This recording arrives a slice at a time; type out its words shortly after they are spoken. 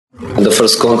The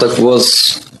first contact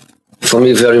was, for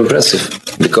me, very impressive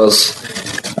because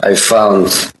I found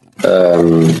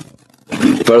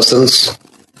persons,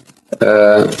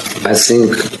 I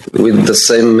think, with the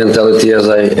same mentality as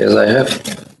I have.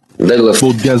 They love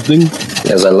podcasting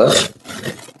as I love.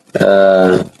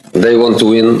 They want to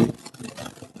win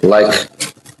like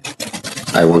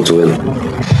I want to win.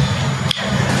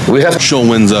 We have Sean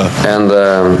Windsor and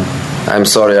I'm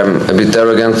sorry, I'm a bit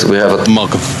arrogant. We have a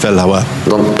Mark Fellhauer.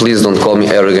 Please don't call me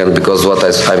arrogant because what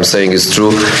I'm saying is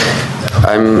true.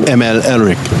 I'm ML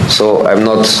Elric. So I'm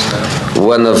not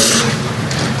one of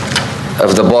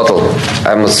the bottle.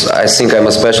 I think I'm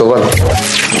a special one.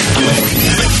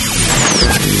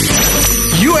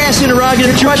 You asked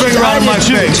interrogative questions around my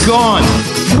face. Gone.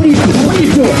 What are you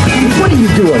doing? What are you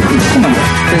doing? Come on.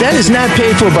 That is not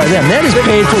paid for by them. That is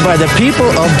paid for by the people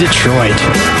of Detroit.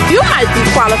 You might be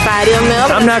qualified,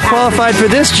 ML. I'm not qualified for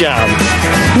this job.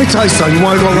 Let me tell you something. You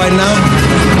want to go right now?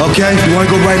 Okay? You want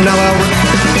to go right now, Albert?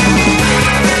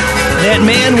 That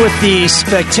man with the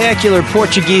spectacular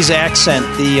Portuguese accent,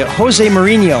 the Jose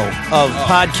Mourinho of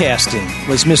podcasting,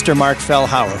 was Mr. Mark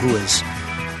Fellhauer, who is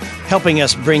helping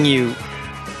us bring you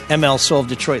ML Soul of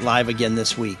Detroit live again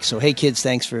this week. So, hey, kids,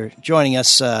 thanks for joining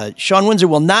us. Sean Windsor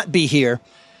will not be here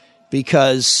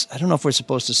because, I don't know if we're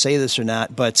supposed to say this or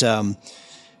not, but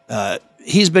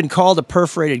he's been called a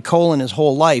perforated colon his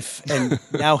whole life, and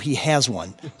now he has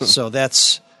one. So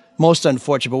that's most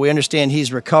unfortunate, but we understand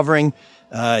he's recovering.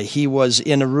 He was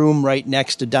in a room right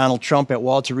next to Donald Trump at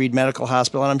Walter Reed Medical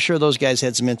Hospital, and I'm sure those guys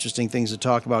had some interesting things to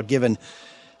talk about, given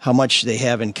how much they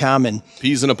have in common.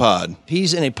 Peas in a pod.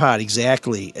 Peas in a pod,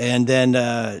 exactly. And then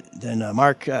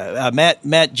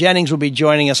Matt Jennings will be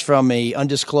joining us from a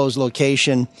undisclosed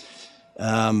location,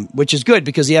 which is good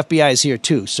because the FBI is here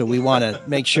too. So we want to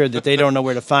make sure that they don't know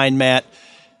where to find Matt.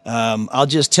 I'll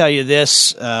just tell you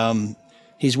this: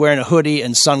 he's wearing a hoodie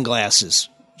and sunglasses.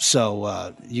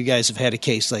 So you guys have had a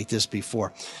case like this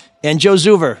before. And Joe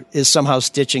Zuver is somehow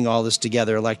stitching all this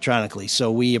together electronically.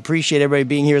 So we appreciate everybody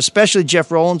being here, especially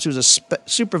Jeff Rollins, who's a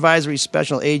supervisory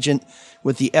special agent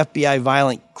with the FBI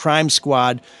Violent Crime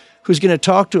Squad, who's going to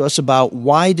talk to us about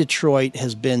why Detroit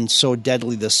has been so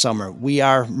deadly this summer. We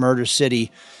are Murder City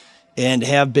and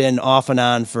have been off and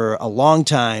on for a long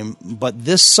time, but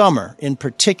this summer in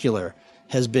particular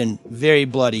has been very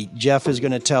bloody. Jeff is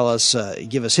going to tell us,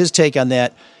 give us his take on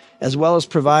that, as well as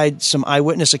provide some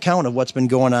eyewitness account of what's been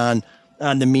going on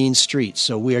the mean streets.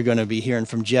 So we are going to be hearing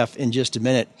from Jeff in just a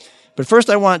minute. But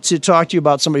first, I want to talk to you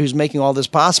about somebody who's making all this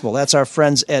possible. That's our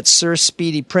friends at Sir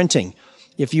Speedy Printing.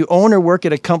 If you own or work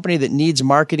at a company that needs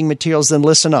marketing materials, then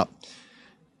listen up.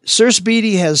 Sir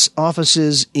Speedy has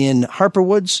offices in Harper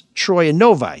Woods, Troy, and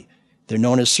Novi. They're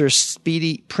known as Sir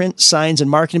Speedy Print, Signs, and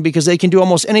Marketing because they can do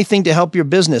almost anything to help your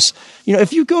business. You know,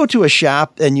 if you go to a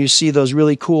shop and you see those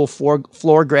really cool floor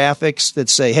graphics that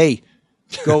say, hey,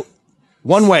 go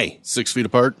one way. 6 feet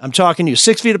apart. I'm talking to you.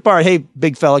 6 feet apart. Hey,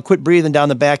 big fella, quit breathing down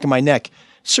the back of my neck.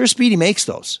 Sir Speedy makes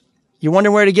those. You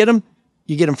wonder where to get them?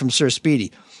 You get them from Sir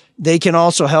Speedy. They can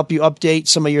also help you update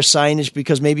some of your signage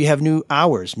because maybe you have new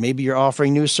hours. Maybe you're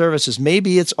offering new services.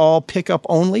 Maybe it's all pickup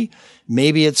only.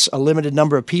 Maybe it's a limited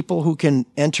number of people who can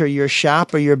enter your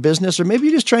shop or your business. Or maybe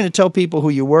you're just trying to tell people who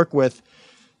you work with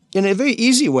in a very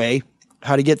easy way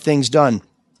how to get things done.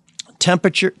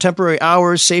 Temporary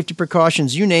hours, safety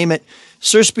precautions, you name it.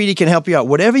 Sir Speedy can help you out.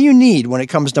 Whatever you need when it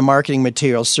comes to marketing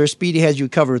materials, Sir Speedy has you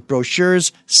covered with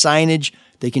brochures, signage.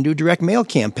 They can do direct mail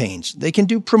campaigns. They can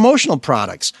do promotional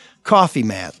products, coffee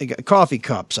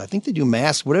cups. I think they do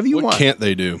masks, whatever you want. What can't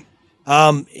they do?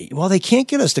 Well, they can't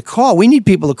get us to call. We need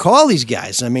people to call these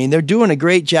guys. I mean, they're doing a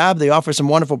great job. They offer some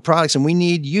wonderful products, and we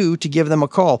need you to give them a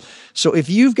call. So if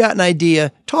you've got an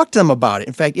idea, talk to them about it.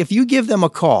 In fact, if you give them a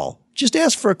call, just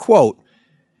ask for a quote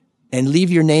and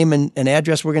leave your name and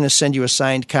address. We're going to send you a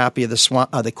signed copy of the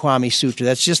Kwame Sutra.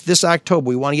 That's just this October.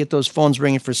 We want to get those phones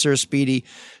ringing for Sir Speedy.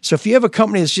 So if you have a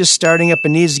company that's just starting up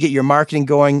and needs to get your marketing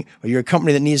going, or you're a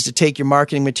company that needs to take your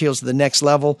marketing materials to the next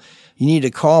level, you need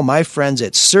to call my friends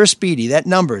at Sir Speedy. That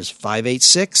number is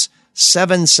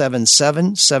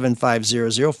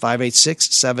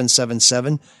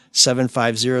 586-777-7500,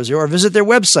 586-777-7500, or visit their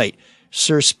website,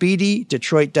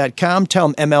 sirspeedydetroit.com. Tell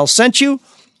them ML sent you,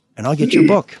 and I'll get your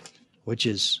book, which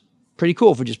is pretty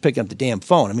cool for just picking up the damn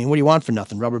phone. I mean, what do you want for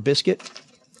nothing? Rubber biscuit?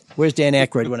 Where's Dan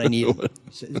Aykroyd when I need him?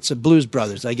 It's a Blues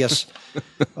Brothers, I guess.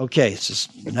 Okay, it's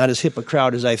just not as hip a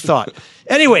crowd as I thought.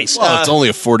 Anyways. Well, it's only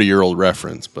a 40-year-old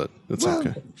reference, but it's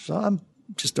okay. So I'm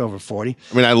just over 40.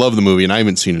 I mean, I love the movie, and I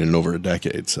haven't seen it in over a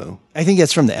decade, so. I think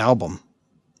that's from the album.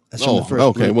 That's from the first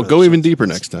okay. Blues Well, Brothers. go even deeper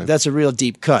next time. That's a real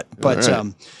deep cut. But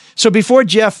right. So before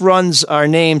Jeff runs our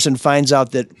names and finds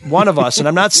out that one of us, and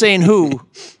I'm not saying who,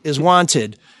 is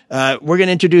wanted, we're going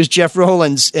to introduce Jeff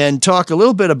Rowlands and talk a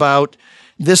little bit about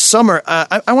this summer.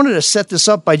 I wanted to set this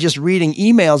up by just reading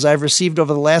emails I've received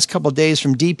over the last couple of days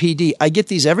from DPD. I get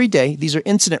these every day. These are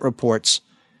incident reports,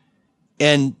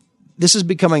 and this is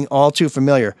becoming all too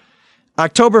familiar.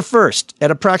 October 1st, at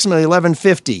approximately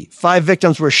 11:50, 5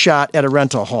 victims were shot at a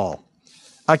rental hall.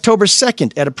 October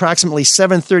 2nd, at approximately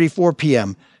 7:34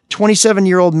 p.m.,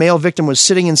 27-year-old male victim was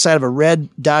sitting inside of a red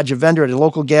Dodge Avenger at a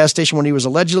local gas station when he was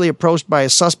allegedly approached by a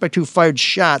suspect who fired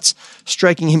shots,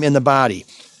 striking him in the body.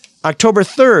 October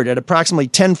 3rd, at approximately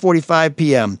 10:45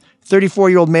 p.m.,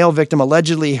 34-year-old male victim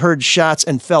allegedly heard shots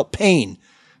and felt pain.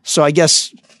 So I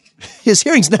guess his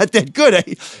hearing's not that good.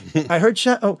 I heard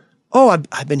shot.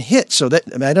 I've been hit. So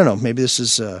that, I don't know. Maybe this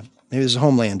is a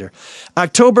Homelander.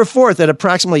 October 4th, at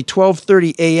approximately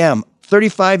 12:30 a.m.,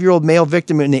 35-year-old male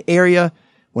victim in the area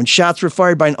when shots were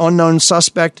fired by an unknown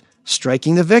suspect,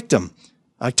 striking the victim.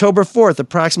 October 4th,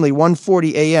 approximately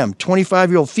 1:40 a.m.,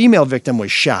 25-year-old female victim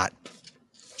was shot.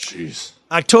 Jeez.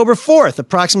 October 4th,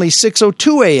 approximately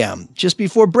 6:02 a.m., just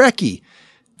before Brecky,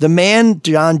 the man,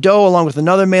 John Doe, along with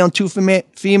another male and 2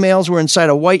 females, were inside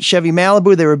a white Chevy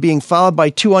Malibu. They were being followed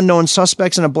by 2 unknown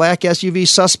suspects in a black SUV.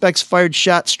 Suspects fired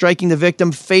shots, striking the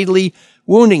victim, fatally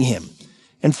wounding him.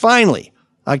 And finally,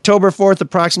 October 4th,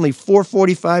 approximately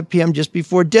 4:45 p.m., just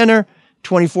before dinner,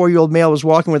 24-year-old male was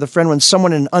walking with a friend when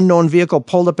someone in an unknown vehicle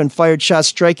pulled up and fired shots,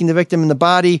 striking the victim in the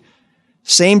body.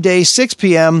 Same day, 6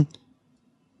 p.m.,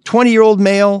 20-year-old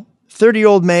male,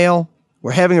 30-year-old male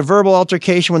were having a verbal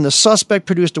altercation when the suspect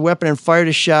produced a weapon and fired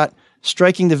a shot,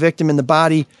 striking the victim in the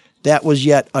body. That was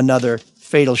yet another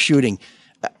fatal shooting.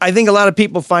 I think a lot of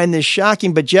people find this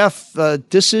shocking, but Jeff,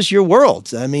 this is your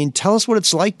world. I mean, tell us what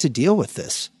it's like to deal with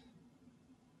this.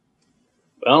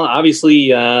 Well,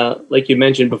 obviously, like you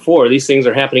mentioned before, these things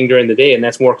are happening during the day, and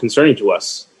that's more concerning to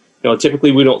us.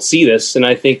 Typically we don't see this, and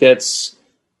I think that's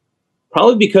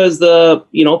probably because the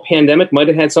pandemic might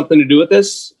have had something to do with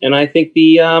this. And I think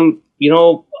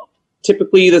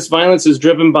typically this violence is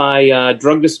driven by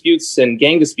drug disputes and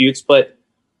gang disputes, but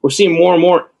we're seeing more and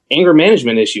more anger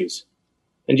management issues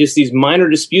and just these minor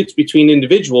disputes between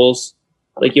individuals,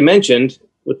 like you mentioned,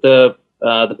 with the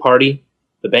party,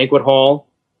 the banquet hall,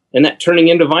 and that turning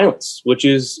into violence, which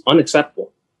is unacceptable.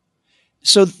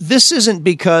 So this isn't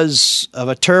because of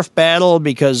a turf battle,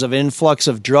 because of influx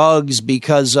of drugs,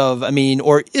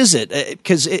 or is it?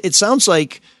 Because it sounds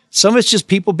like some of it's just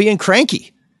people being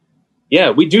cranky.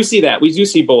 Yeah, we do see that. We do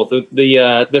see both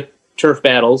the turf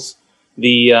battles,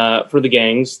 for the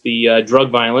gangs, the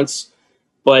drug violence,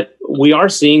 but we are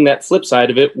seeing that flip side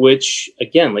of it, which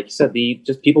again, like you said,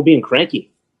 just people being cranky,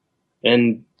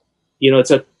 and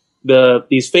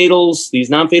these fatals,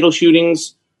 these non-fatal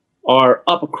shootings are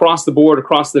up across the board,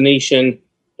 across the nation,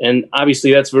 and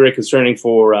obviously that's very concerning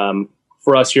for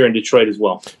us here in Detroit as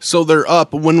well. So they're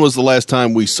up. When was the last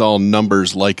time we saw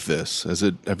numbers like this?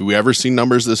 Have we ever seen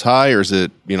numbers this high, or is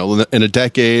it in a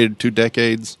decade, 2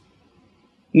 decades?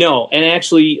 No, and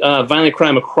actually, violent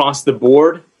crime across the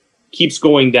board keeps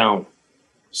going down.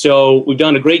 So we've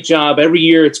done a great job. Every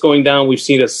year it's going down. We've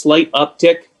seen a slight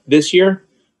uptick this year,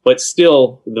 but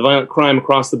still the violent crime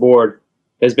across the board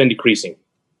has been decreasing.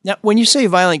 Now, when you say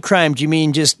violent crime, do you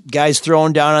mean just guys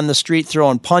throwing down on the street,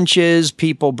 throwing punches,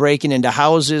 people breaking into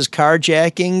houses,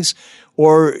 carjackings?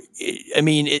 Or, I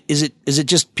mean, is it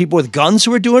just people with guns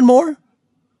who are doing more?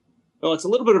 Well, it's a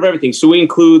little bit of everything. So we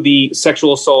include the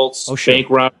sexual assaults, sure. bank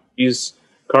robberies,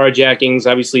 carjackings,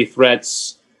 obviously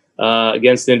threats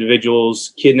against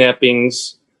individuals,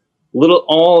 kidnappings,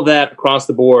 all of that across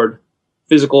the board.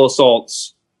 Physical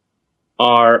assaults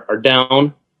are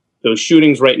down. Those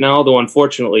shootings right now, though,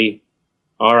 unfortunately,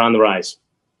 are on the rise.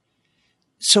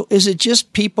 So is it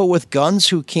just people with guns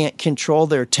who can't control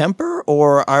their temper,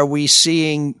 or are we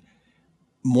seeing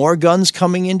more guns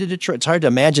coming into Detroit? It's hard to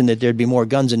imagine that there'd be more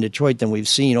guns in Detroit than we've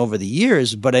seen over the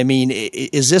years. But I mean,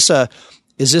 is this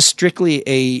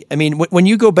strictly when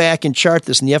you go back and chart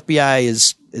this, and the FBI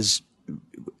is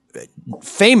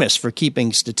famous for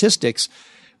keeping statistics,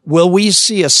 will we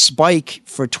see a spike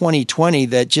for 2020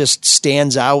 that just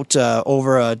stands out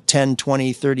over a 10,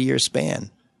 20, 30-year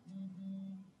span?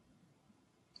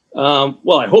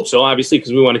 Well, I hope so, obviously,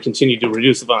 because we want to continue to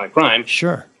reduce the violent crime.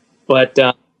 Sure. But,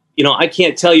 I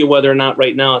can't tell you whether or not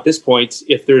right now at this point,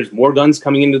 if there's more guns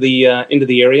coming into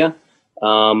the area.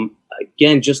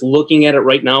 Again, just looking at it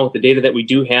right now with the data that we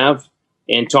do have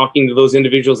and talking to those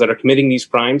individuals that are committing these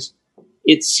crimes,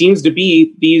 it seems to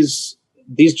be these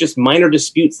just minor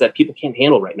disputes that people can't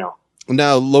handle right now.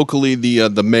 Now, locally,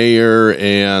 the mayor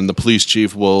and the police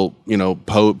chief will,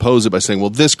 pose it by saying, well,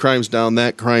 this crime's down,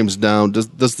 that crime's down. Does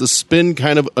the spin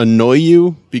kind of annoy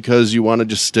you because you want to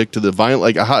just stick to the violent?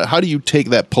 Like, how do you take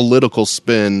that political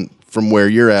spin from where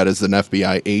you're at as an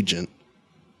FBI agent?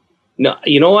 No,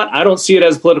 you know what? I don't see it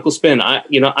as a political spin. I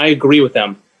agree with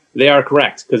them. They are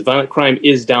correct because violent crime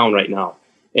is down right now.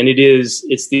 And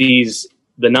it's the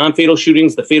non-fatal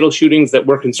shootings, the fatal shootings that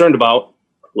we're concerned about,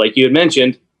 like you had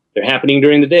mentioned. They're happening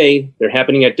during the day. They're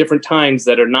happening at different times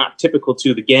that are not typical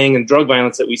to the gang and drug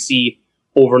violence that we see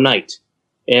overnight.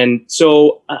 And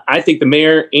so I think the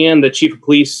mayor and the chief of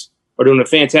police are doing a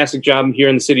fantastic job here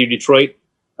in the city of Detroit.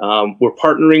 We're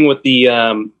partnering with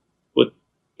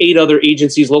 8 other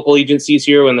agencies, local agencies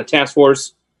here in the task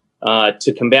force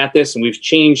to combat this. And we've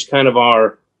changed kind of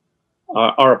our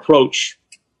approach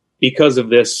because of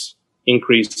this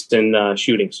increase in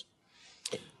shootings.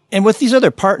 And with these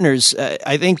other partners,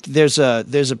 I think there's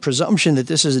a presumption that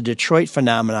this is a Detroit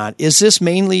phenomenon. Is this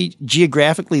mainly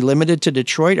geographically limited to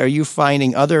Detroit? Are you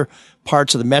finding other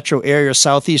parts of the metro area,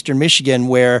 southeastern Michigan,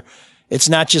 where it's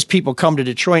not just people come to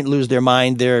Detroit and lose their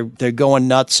mind, they're going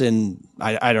nuts in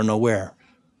I don't know where?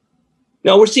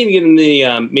 No, we're seeing it in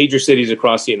the major cities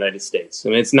across the United States. I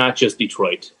mean, it's not just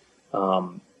Detroit.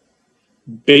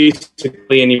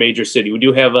 Basically, any major city. We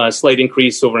do have a slight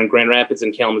increase over in Grand Rapids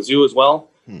and Kalamazoo as well.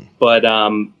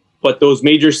 But those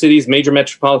major cities, major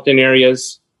metropolitan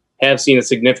areas have seen a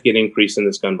significant increase in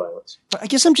this gun violence. I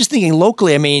guess I'm just thinking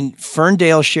locally. I mean,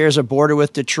 Ferndale shares a border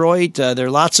with Detroit. There are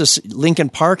lots of Lincoln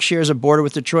Park shares a border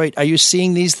with Detroit. Are you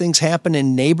seeing these things happen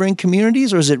in neighboring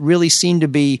communities, or does it really seem to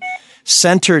be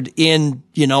centered in,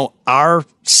 our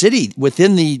city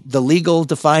within the legal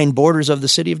defined borders of the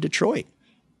city of Detroit?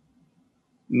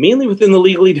 Mainly within the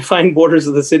legally defined borders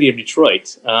of the city of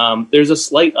Detroit. There's a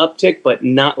slight uptick, but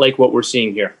not like what we're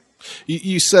seeing here.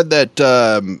 You said that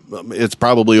it's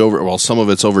probably over. Well, some of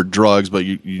it's over drugs, but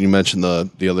you mentioned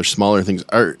the other smaller things.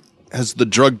 Has the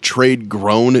drug trade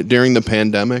grown during the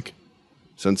pandemic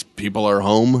since people are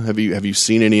home? Have you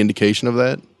seen any indication of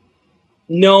that?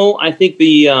 No, I think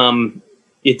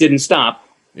it didn't stop.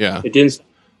 Yeah, it didn't,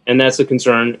 and that's a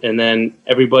concern. And then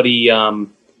everybody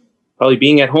probably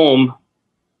being at home.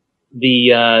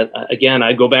 Again,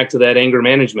 I go back to that anger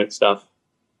management stuff.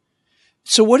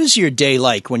 So what is your day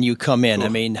like when you come in? I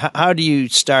mean, how do you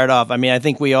start off? I mean, I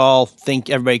think we all think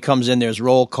everybody comes in, there's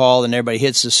roll call and everybody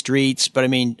hits the streets. But I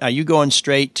mean, are you going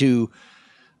straight to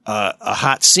a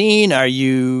hot scene? Are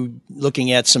you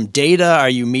looking at some data? Are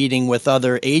you meeting with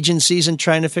other agencies and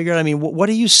trying to figure out, I mean, what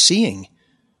are you seeing?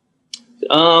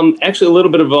 Actually, a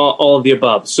little bit of all of the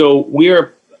above. So we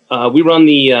run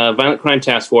the Violent Crime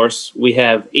Task Force. We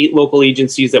have 8 local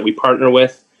agencies that we partner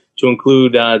with, to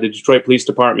include the Detroit Police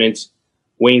Department,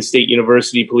 Wayne State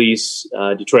University Police,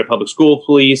 Detroit Public School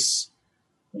Police,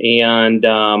 and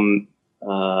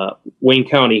Wayne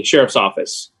County Sheriff's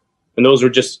Office. And those are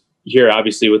just here,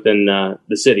 obviously, within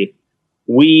the city.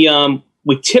 We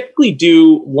typically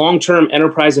do long-term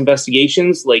enterprise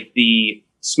investigations, like the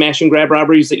smash and grab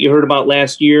robberies that you heard about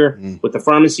last year with the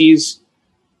pharmacies.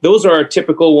 Those are our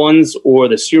typical ones, or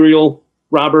the serial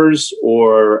robbers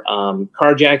or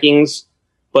carjackings.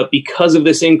 But because of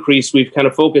this increase, we've kind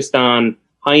of focused on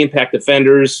high-impact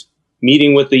offenders,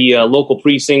 meeting with the local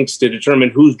precincts to determine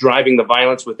who's driving the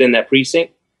violence within that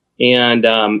precinct, and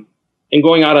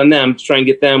going out on them to try and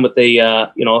get them with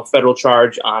a federal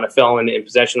charge on a felon in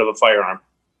possession of a firearm.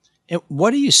 And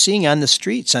what are you seeing on the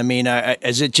streets? I mean,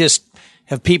 is it just,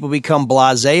 have people become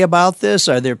blasé about this?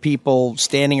 Are there people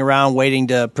standing around waiting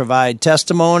to provide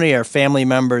testimony? Are family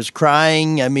members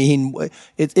crying? I mean,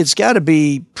 it's got to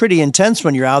be pretty intense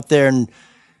when you're out there and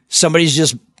somebody's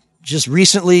just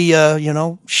recently,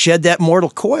 shed that mortal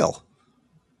coil.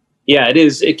 Yeah, it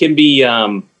is. It can be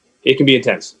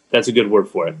intense. That's a good word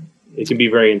for it. It can be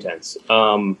very intense.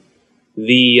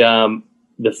 The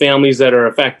families that are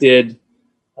affected,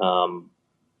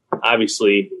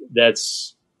 obviously,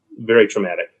 that's very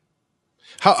traumatic.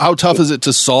 How tough is it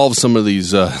to solve some of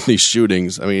these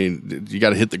shootings? I mean, you got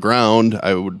to hit the ground,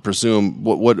 I would presume.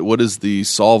 What is the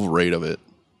solve rate of it?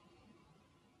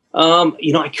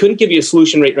 I couldn't give you a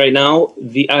solution rate right now.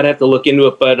 I'd have to look into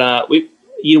it, but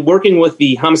working with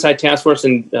the Homicide Task Force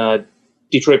and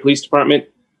Detroit Police Department,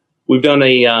 we've done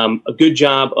a good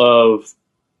job of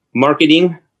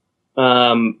marketing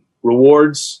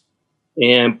rewards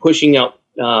and pushing out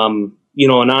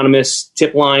anonymous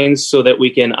tip lines so that we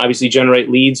can obviously generate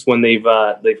leads when they've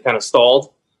kind of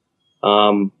stalled.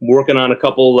 Working on a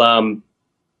couple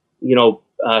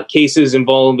cases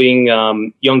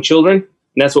involving young children.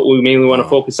 And that's what we mainly want to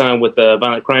focus on with the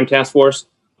Violent Crime Task Force.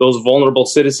 Those vulnerable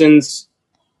citizens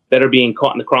that are being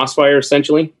caught in the crossfire,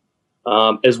 essentially,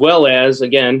 as well as,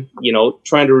 again,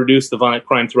 trying to reduce the violent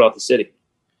crime throughout the city.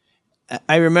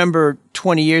 I remember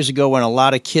 20 years ago when a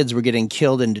lot of kids were getting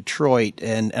killed in Detroit,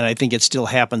 and I think it still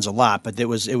happens a lot, but it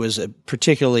was a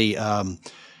particularly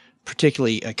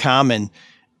common.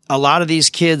 A lot of these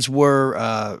kids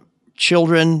were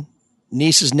children,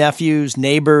 nieces, nephews,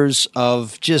 neighbors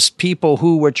of just people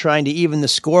who were trying to even the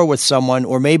score with someone,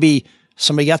 or maybe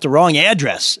somebody got the wrong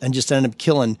address and just ended up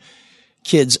killing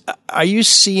kids. Are you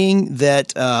seeing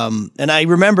that? And I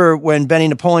remember when Benny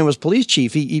Napoleon was police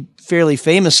chief, he fairly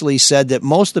famously said that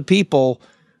most of the people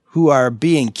who are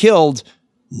being killed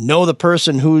know the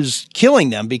person who's killing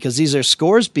them because these are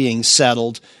scores being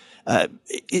settled.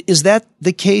 Is that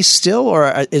the case still,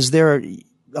 or is there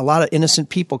a lot of innocent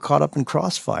people caught up in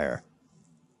crossfire?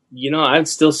 I'd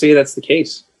still say that's the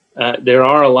case. There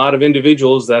are a lot of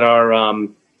individuals that are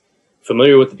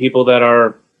familiar with the people that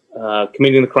are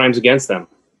committing the crimes against them.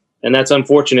 And that's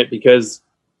unfortunate because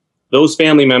those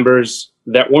family members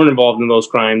that weren't involved in those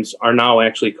crimes are now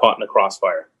actually caught in the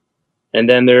crossfire. And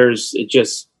then it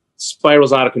just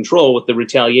spirals out of control with the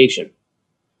retaliation.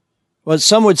 Well,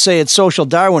 some would say it's social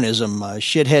Darwinism.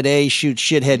 Shithead A shoots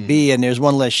shithead B, and there's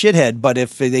one less shithead. But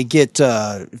if they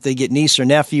get niece or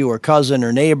nephew or cousin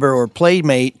or neighbor or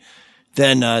playmate,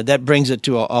 then that brings it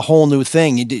to a whole new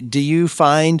thing. Do you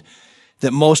find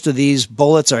that most of these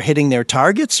bullets are hitting their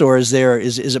targets, or is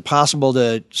it possible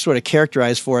to sort of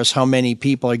characterize for us how many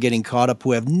people are getting caught up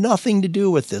who have nothing to do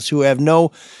with this, who have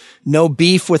no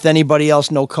beef with anybody else,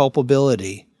 no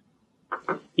culpability?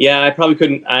 Yeah, I probably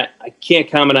couldn't. I can't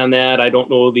comment on that. I don't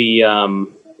know we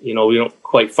don't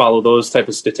quite follow those type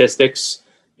of statistics.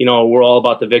 We're all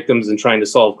about the victims and trying to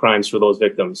solve crimes for those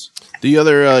victims. The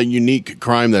other unique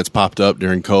crime that's popped up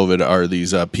during COVID are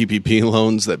these PPP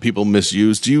loans that people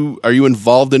misuse. Are you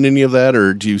involved in any of that,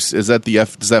 or does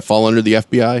that fall under the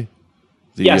FBI?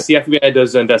 Yes, the FBI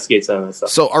does investigate some of that stuff.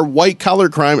 So are white-collar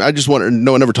crime, I just wonder,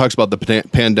 no one ever talks about the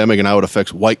pandemic and how it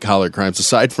affects white-collar crimes.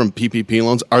 Aside from PPP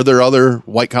loans, are there other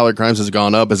white-collar crimes? Has it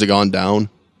gone up? Has it gone down?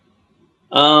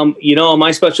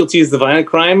 My specialty is the violent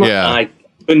crime. Yeah. I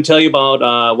couldn't tell you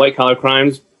about white-collar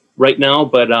crimes right now,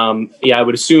 but I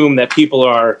would assume that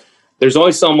there's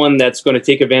always someone that's going to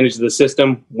take advantage of the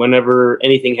system whenever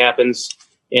anything happens,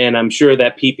 and I'm sure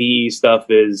that PPE stuff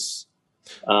is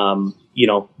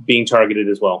being targeted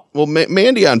as well. Well,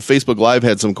 Mandy on Facebook Live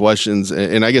had some questions,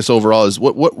 and I guess overall is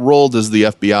what role does the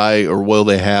FBI or will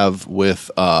they have with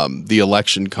the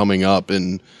election coming up?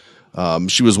 And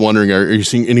she was wondering, are you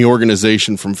seeing any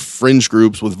organization from fringe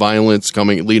groups with violence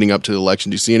leading up to the election?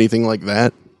 Do you see anything like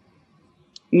that?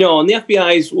 No, and the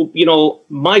FBI's,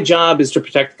 my job is to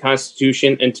protect the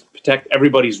Constitution and to protect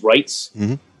everybody's rights,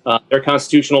 their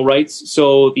constitutional rights.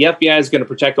 So the FBI is going to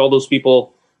protect all those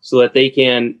people so that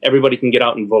everybody can get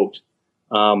out and vote.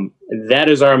 That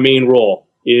is our main role,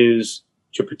 is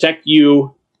to protect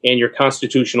you and your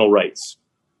constitutional rights.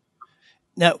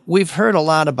 Now, we've heard a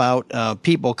lot about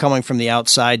people coming from the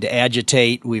outside to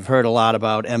agitate. We've heard a lot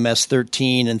about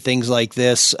MS-13 and things like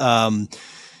this.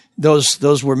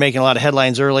 Those were making a lot of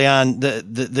headlines early on.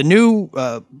 The new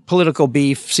political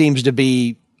beef seems to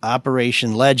be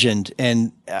Operation Legend.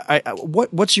 And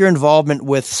what's your involvement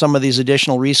with some of these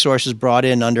additional resources brought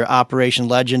in under Operation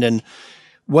Legend? And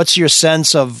what's your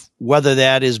sense of whether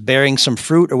that is bearing some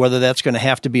fruit or whether that's going to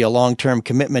have to be a long-term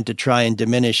commitment to try and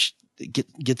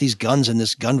get these guns and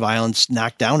this gun violence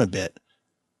knocked down a bit?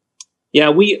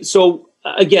 Yeah,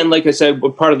 again, like I said,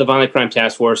 we're part of the Violent Crime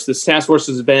Task Force. This task force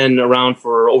has been around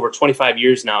for over 25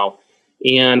 years now.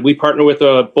 And we partner with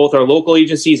both our local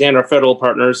agencies and our federal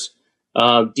partners,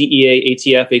 DEA,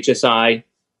 ATF, HSI,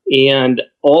 and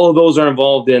all of those are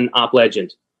involved in Op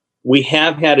Legend. We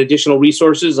have had additional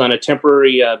resources on a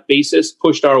temporary basis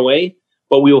pushed our way,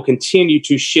 but we will continue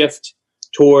to shift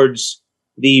towards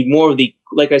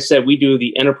like I said, we do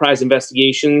the enterprise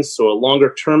investigations, so a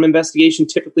longer term investigation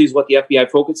typically is what the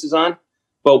FBI focuses on.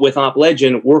 But with Op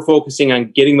Legend, we're focusing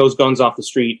on getting those guns off the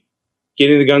street,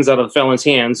 getting the guns out of the felons'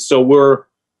 hands. So we're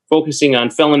focusing on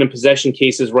felon in possession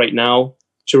cases right now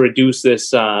to reduce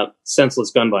this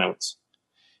senseless gun violence.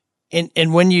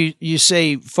 And when you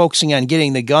say focusing on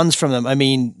getting the guns from them, I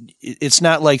mean, it's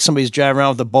not like somebody's driving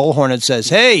around with a bullhorn and says,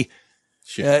 hey,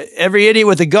 every idiot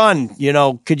with a gun,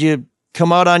 could you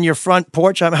come out on your front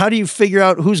porch? How do you figure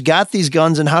out who's got these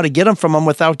guns and how to get them from them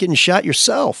without getting shot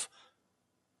yourself?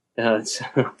 It's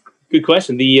a good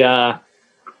question.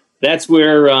 That's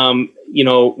where,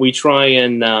 we try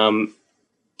and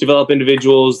develop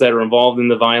individuals that are involved in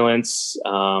the violence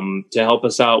to help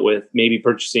us out with maybe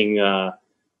purchasing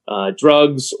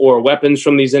drugs or weapons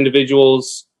from these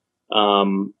individuals.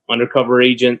 undercover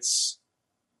agents,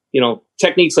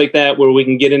 techniques like that where we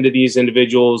can get into these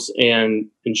individuals and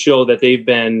show that they've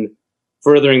been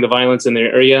furthering the violence in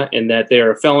their area and that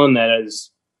they're a felon that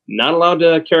is not allowed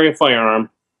to carry a firearm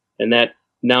and that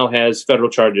now has federal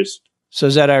charges. So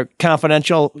is that our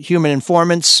confidential human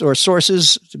informants or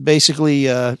sources, basically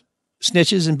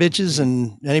snitches and bitches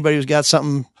and anybody who's got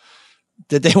something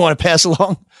that they want to pass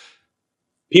along?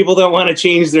 People that want to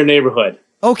change their neighborhood.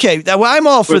 Okay. Well, I'm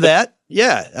all for that.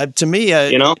 Yeah. To me,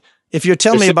 if you're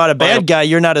telling me about a bad guy,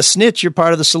 you're not a snitch. You're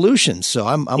part of the solution. So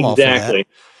I'm all for that.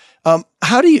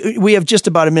 How do we have just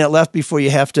about a minute left before you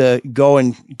have to go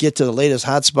and get to the latest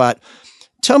hotspot.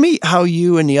 Tell me how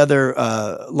you and the other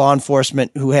law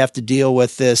enforcement who have to deal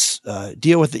with this,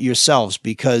 deal with it yourselves,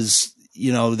 because,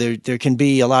 there can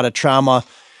be a lot of trauma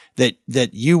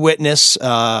that you witness,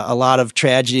 a lot of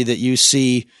tragedy that you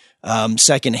see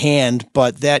secondhand,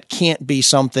 but that can't be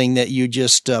something that you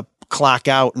just clock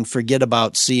out and forget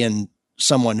about seeing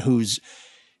someone who's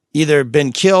either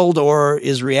been killed or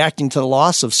is reacting to the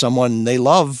loss of someone they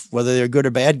love, whether they're a good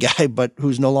or bad guy, but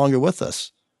who's no longer with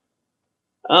us.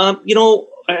 I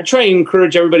try and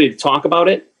encourage everybody to talk about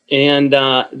it. And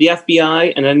the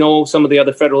FBI, and I know some of the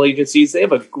other federal agencies, they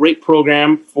have a great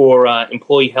program for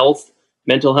employee health,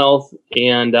 mental health,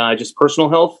 and just personal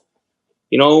health.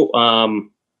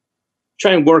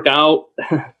 Try and work out,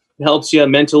 helps you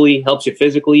mentally, helps you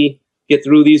physically get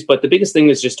through these. But the biggest thing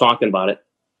is just talking about it.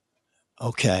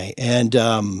 Okay. And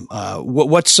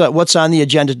what's on the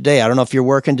agenda today? I don't know if you're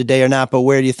working today or not, but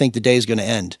where do you think the day is going to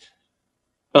end?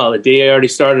 Well, the day already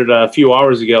started a few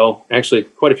hours ago. Actually,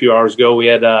 quite a few hours ago. We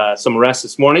had some arrests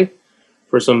this morning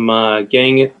for some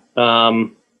gang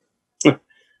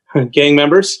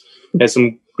members. Had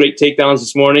some great takedowns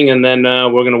this morning, and then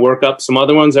we're going to work up some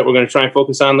other ones that we're going to try and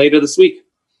focus on later this week.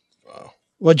 Wow.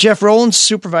 Well, Jeff Rowlands,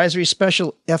 Supervisory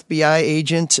Special FBI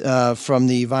Agent from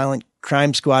the Violent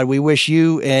Crime Squad, we wish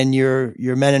you and your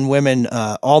men and women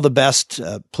all the best.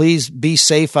 Please be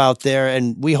safe out there,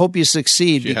 and we hope you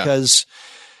succeed because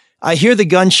I hear the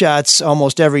gunshots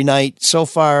almost every night. So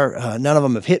far, none of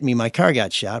them have hit me. My car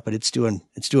got shot, but it's doing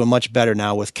much better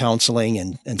now with counseling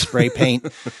and spray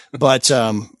paint. But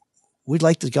we'd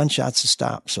like the gunshots to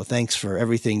stop. So thanks for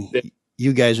everything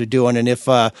you guys are doing. And if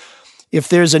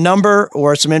there's a number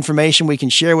or some information we can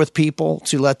share with people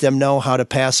to let them know how to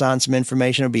pass on some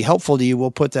information, it'll be helpful to you.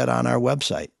 We'll put that on our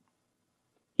website.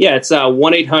 Yeah, it's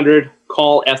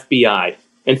 1-800-CALL-FBI.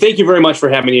 And thank you very much for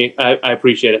having me. I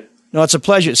appreciate it. No, it's a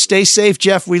pleasure. Stay safe,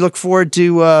 Jeff. We look forward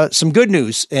to some good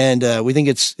news, and we think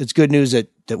it's good news that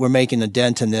we're making a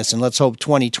dent in this. And let's hope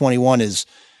 2021 is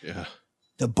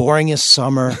the boringest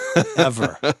summer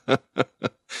ever.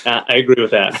 I agree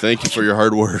with that. Thank you for your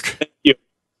hard work. Thank you.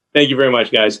 Thank you very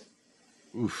much, guys.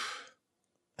 Oof.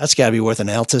 That's got to be worth an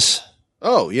Altus.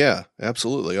 Oh, yeah,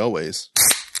 absolutely, always.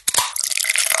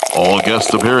 All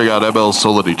guests appearing on ML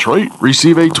Solo Detroit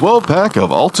receive a 12-pack of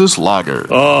Altus Lager.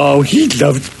 Oh, he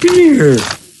loves beer.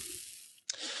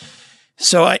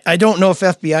 So I don't know if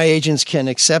FBI agents can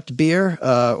accept beer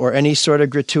or any sort of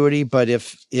gratuity, but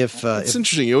it's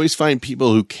interesting. You always find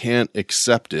people who can't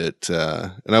accept it,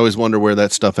 and I always wonder where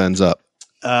that stuff ends up.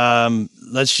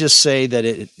 Let's just say that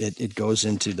it goes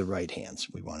into the right hands.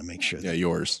 We want to make sure that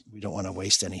yours. We don't want to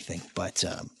waste anything, but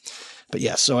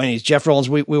yeah. So anyways, Jeff Rowlands,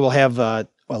 we will have a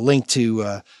link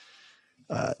to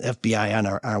FBI on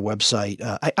our website.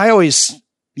 I always,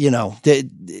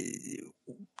 the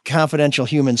confidential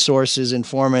human sources,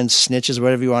 informants, snitches,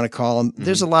 whatever you want to call them. Mm-hmm.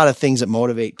 There's a lot of things that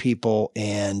motivate people,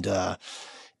 and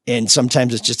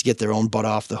sometimes it's just to get their own butt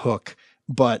off the hook.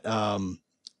 But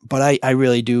I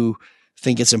really do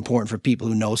think it's important for people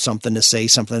who know something to say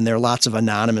something. There are lots of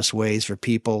anonymous ways for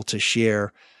people to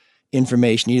share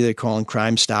information, either calling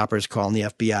Crime Stoppers, calling the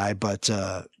FBI, but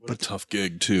a tough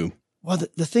gig too. Well,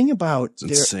 the thing about it's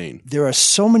insane. There are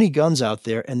so many guns out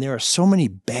there, and there are so many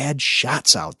bad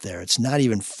shots out there. It's not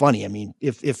even funny. I mean,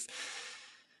 if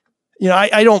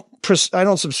I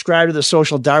don't subscribe to the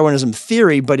social Darwinism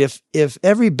theory, but if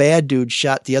every bad dude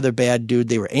shot the other bad dude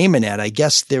they were aiming at, I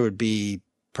guess there would be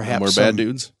perhaps more bad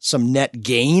dudes, some net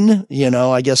gain.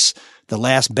 I guess the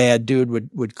last bad dude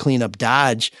would clean up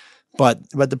Dodge. But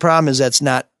the problem is that's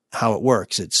not how it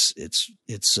works. It's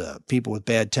people with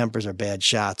bad tempers are bad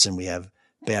shots, and we have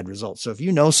bad results. So if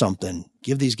you know something,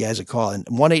 give these guys a call. And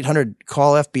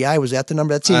 1-800-CALL-FBI, was that the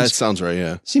number? That sounds right.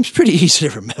 Yeah, seems pretty easy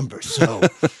to remember. So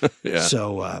yeah.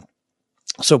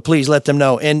 So please let them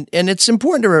know. And it's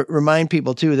important to remind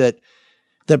people too that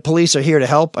police are here to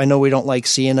help. I know we don't like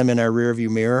seeing them in our rearview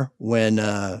mirror when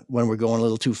we're going a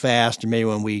little too fast, or maybe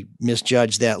when we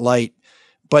misjudge that light.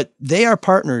 But they are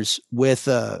partners with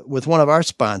one of our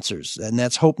sponsors, and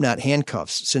that's Hope Not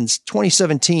Handcuffs. Since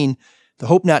 2017, the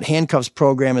Hope Not Handcuffs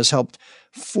program has helped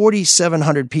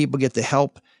 4,700 people get the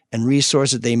help and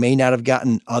resources they may not have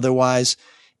gotten otherwise.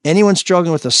 Anyone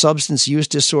struggling with a substance use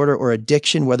disorder or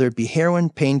addiction, whether it be heroin,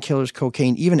 painkillers,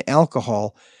 cocaine, even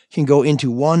alcohol, can go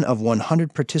into one of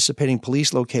 100 participating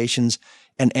police locations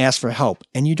and ask for help.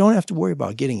 And you don't have to worry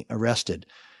about getting arrested.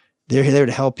 They're there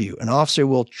to help you. An officer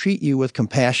will treat you with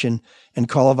compassion and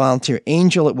call a volunteer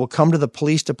angel. It will come to the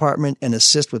police department and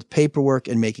assist with paperwork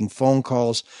and making phone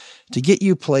calls to get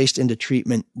you placed into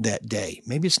treatment that day.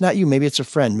 Maybe it's not you. Maybe it's a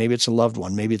friend. Maybe it's a loved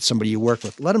one. Maybe it's somebody you work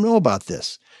with. Let them know about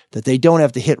this, that they don't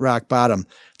have to hit rock bottom.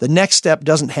 The next step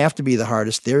doesn't have to be the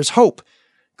hardest. There's hope.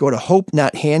 Go to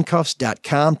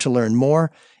hopenothandcuffs.com to learn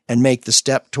more and make the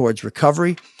step towards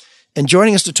recovery. And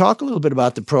joining us to talk a little bit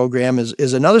about the program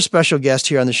is another special guest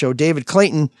here on the show, David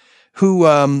Clayton, who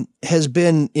has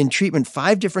been in treatment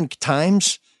 5 different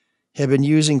times, had been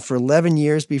using for 11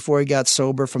 years before he got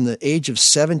sober, from the age of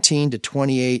 17 to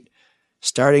 28,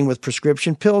 starting with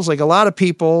prescription pills like a lot of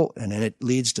people, and then it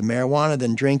leads to marijuana,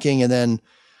 then drinking, and then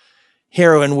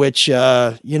heroin, which,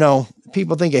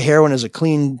 people think of heroin as a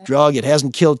clean drug. It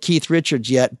hasn't killed Keith Richards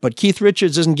yet, but Keith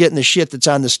Richards isn't getting the shit that's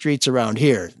on the streets around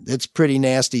here. It's pretty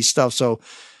nasty stuff. So,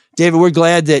 David, we're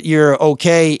glad that you're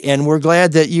okay, and we're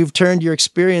glad that you've turned your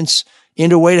experience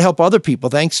into a way to help other people.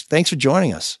 Thanks for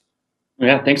joining us.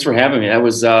 Yeah, thanks for having me. That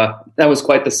was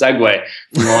quite the segue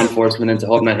from law enforcement into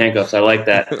Hope Not Handcuffs. I like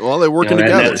that. Well, they're working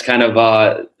together. And that's kind of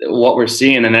what we're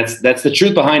seeing, and that's the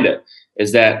truth behind it.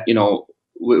 Is that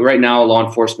right now, law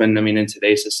enforcement, in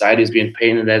today's society, is being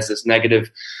painted as this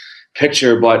negative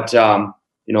picture, but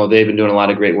they've been doing a lot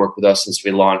of great work with us since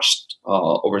we launched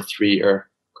over 3 or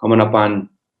coming up on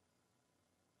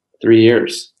 3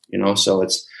 years. So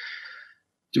it's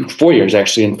 4 years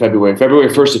actually in February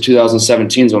 1st of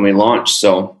 2017 is when we launched.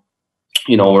 So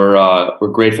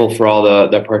we're grateful for all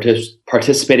the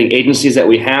participating agencies that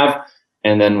we have,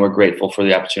 and then we're grateful for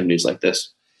the opportunities like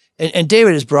this. And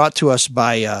David is brought to us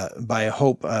by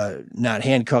Hope Not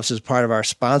Handcuffs as part of our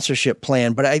sponsorship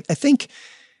plan. But I think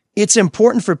it's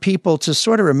important for people to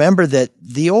sort of remember that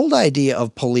the old idea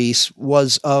of police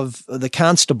was of the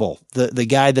constable, the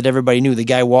guy that everybody knew, the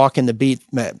guy walking the beat.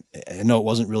 I know it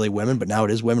wasn't really women, but now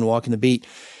it is women walking the beat,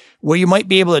 where you might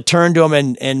be able to turn to them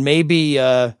and maybe,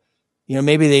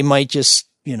 maybe they might just,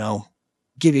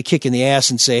 give you a kick in the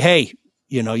ass and say, hey,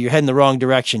 you're heading the wrong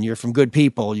direction. You're from good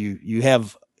people. You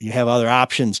have other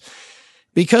options.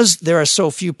 Because there are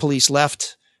so few police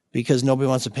left, because nobody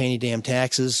wants to pay any damn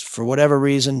taxes for whatever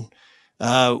reason,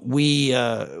 we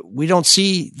don't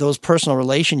see those personal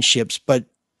relationships. But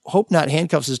Hope Not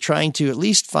Handcuffs is trying to at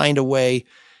least find a way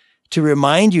to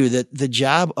remind you that the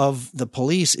job of the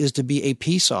police is to be a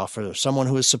peace officer, someone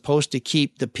who is supposed to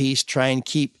keep the peace, try and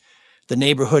keep the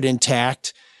neighborhood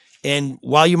intact. And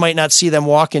while you might not see them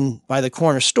walking by the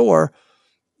corner store,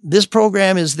 this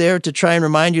program is there to try and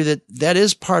remind you that that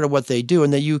is part of what they do,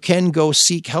 and that you can go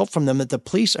seek help from them, that the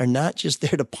police are not just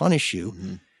there to punish you.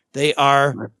 Mm-hmm. They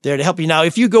are there to help you. Now,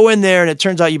 if you go in there and it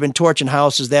turns out you've been torching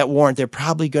houses, that warrant, they're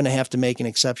probably going to have to make an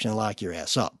exception and lock your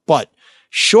ass up. But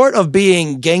short of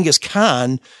being Genghis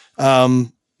Khan, I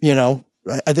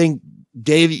think,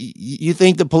 Dave, you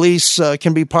think the police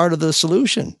can be part of the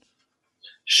solution?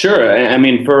 Sure.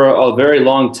 For a very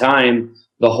long time,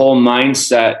 the whole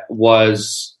mindset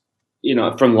was,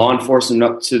 from law enforcement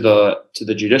up to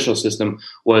the judicial system,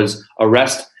 was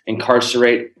arrest,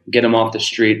 incarcerate, get them off the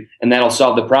street, and that'll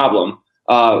solve the problem.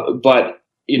 But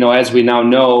as we now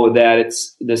know, that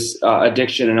it's this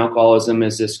addiction and alcoholism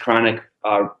is this chronic,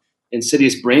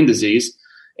 insidious brain disease,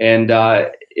 and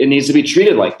it needs to be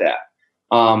treated like that.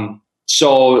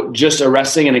 So just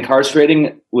arresting and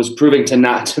incarcerating was proving to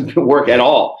not to work at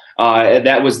all.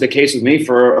 That was the case with me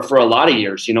for a lot of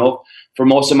years. For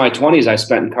most of my 20s, I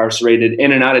spent incarcerated,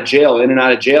 in and out of jail.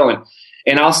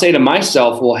 And I'll say to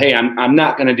myself, well, hey, I'm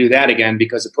not going to do that again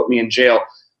because it put me in jail.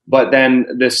 But then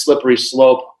this slippery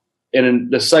slope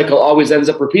and the cycle always ends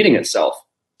up repeating itself.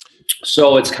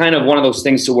 So it's kind of one of those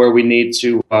things to where we need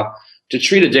to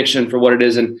treat addiction for what it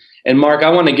is. And Mark, I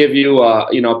want to give you,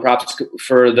 props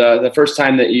for the first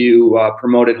time that you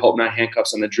promoted Hope Not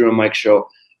Handcuffs on the Drew and Mike show.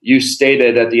 You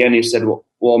stated at the end, you said,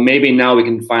 well, maybe now we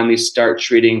can finally start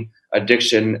treating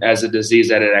addiction as a disease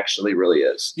that it actually really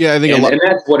is. Yeah, I think and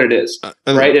that's what it is,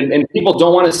 right? And people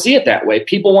don't want to see it that way.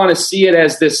 People want to see it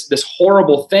as this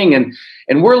horrible thing.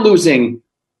 And we're losing,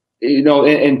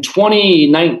 in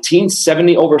 2019,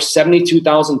 over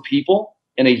 72,000 people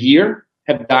in a year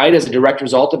have died as a direct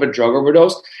result of a drug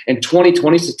overdose. And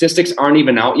 2020 statistics aren't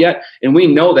even out yet. And we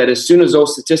know that as soon as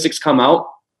those statistics come out,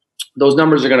 those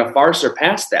numbers are going to far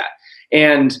surpass that.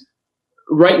 And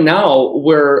right now,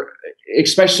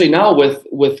 especially now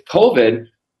with COVID,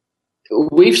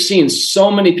 we've seen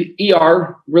so many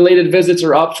ER related visits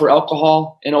are up for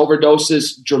alcohol and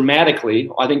overdoses dramatically.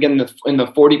 I think in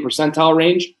the 40 percentile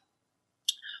range.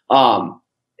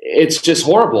 It's just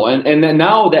horrible. And then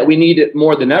now that we need it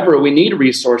more than ever, we need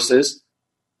resources.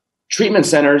 Treatment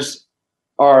centers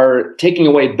are taking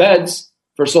away beds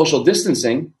for social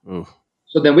distancing. Ooh.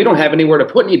 So then we don't have anywhere to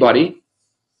put anybody.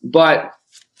 But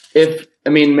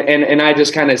and I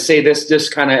just kind of say this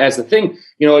just kind of as the thing,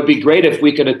 it'd be great if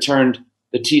we could have turned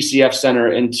the TCF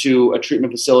center into a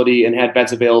treatment facility and had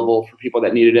beds available for people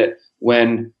that needed it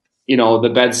when,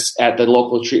 the beds at the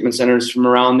local treatment centers from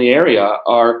around the area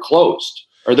are closed,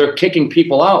 or they're kicking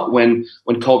people out when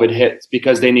COVID hits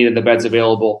because they needed the beds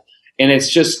available. And it's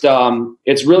just,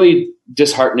 it's really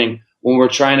disheartening when we're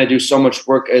trying to do so much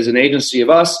work as an agency of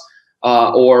us,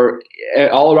 or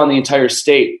all around the entire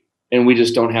state, and we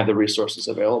just don't have the resources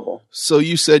available. So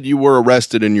you said you were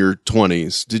arrested in your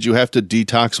 20s. Did you have to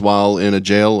detox while in a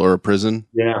jail or a prison?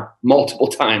 Yeah, multiple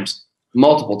times.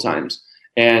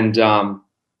 And, there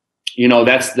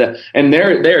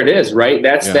it is, right?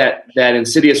 That's that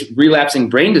insidious relapsing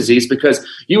brain disease, because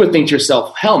you would think to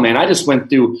yourself, hell, man, I just went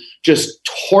through just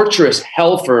torturous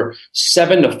hell for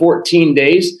 7 to 14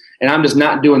 days, and I'm just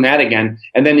not doing that again.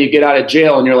 And then you get out of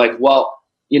jail and you're like, well,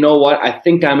 you know what? I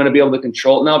think I'm going to be able to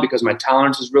control it now because my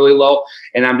tolerance is really low,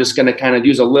 and I'm just going to kind of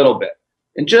use a little bit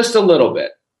and just a little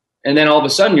bit. And then all of a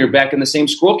sudden you're back in the same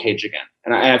squirrel cage again.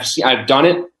 And I've done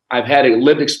it. I've had a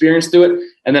lived experience through it.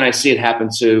 And then I see it happen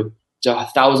to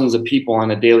thousands of people on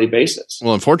a daily basis.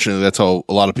 Well, unfortunately, that's how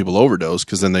a lot of people overdose,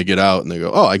 because then they get out and they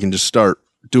go, oh, I can just start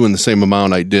doing the same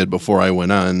amount I did before I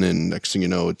went on. And next thing you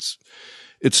know, it's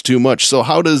too much. So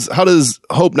how does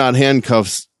Hope Not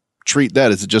Handcuffs treat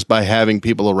that? Is it just by having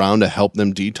people around to help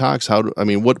them detox?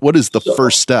 What is the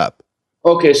first step?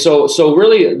 Okay. So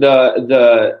really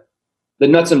the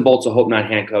nuts and bolts of Hope Not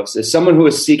Handcuffs is someone who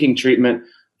is seeking treatment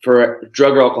for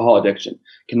drug or alcohol addiction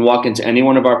can walk into any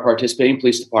one of our participating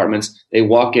police departments. They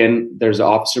walk in, there's an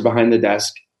officer behind the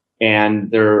desk, and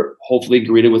they're hopefully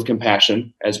greeted with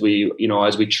compassion as we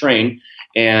train.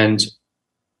 And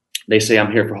they say,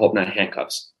 I'm here for Hope Not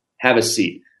Handcuffs. Have a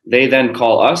seat. They then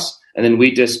call us, and then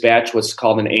we dispatch what's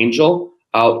called an angel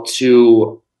out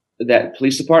to that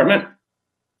police department.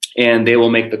 And they will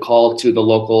make the call to the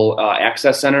local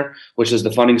access center, which is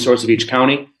the funding source of each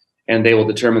county, and they will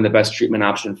determine the best treatment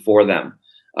option for them.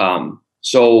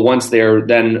 So once they're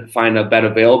then find a bed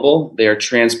available, they are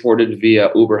transported via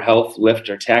Uber Health, Lyft,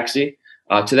 or taxi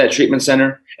to that treatment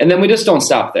center. And then we just don't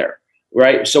stop there,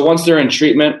 right? So once they're in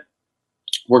treatment,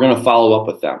 we're going to follow up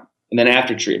with them. And then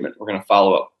after treatment, we're going to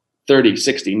follow up 30,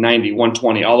 60, 90,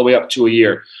 120, all the way up to a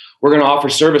year. We're going to offer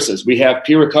services. We have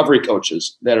peer recovery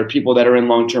coaches that are people that are in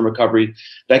long-term recovery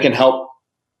that can help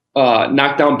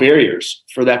knock down barriers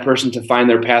for that person to find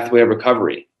their pathway of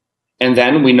recovery. And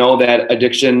then we know that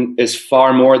addiction is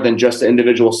far more than just the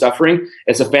individual suffering.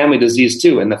 It's a family disease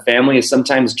too. And the family is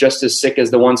sometimes just as sick as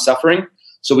the one suffering.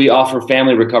 So we offer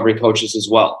family recovery coaches as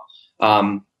well.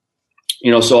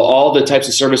 So all the types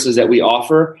of services that we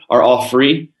offer are all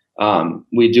free. We have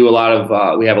a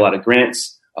lot of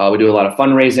grants. We do a lot of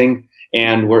fundraising,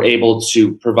 and we're able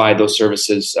to provide those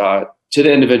services to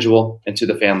the individual and to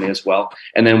the family as well.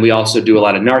 And then we also do a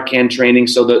lot of Narcan training.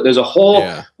 So there's a whole,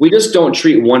 we just don't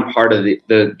treat one part of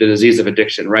the disease of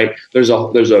addiction, right? There's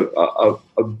a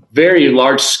very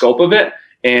large scope of it,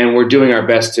 and we're doing our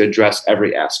best to address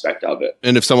every aspect of it.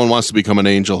 And if someone wants to become an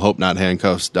angel,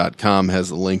 HopeNotHandcuffs.com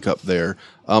has a link up there.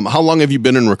 How long have you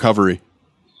been in recovery?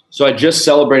 So I just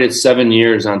celebrated 7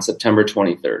 years on September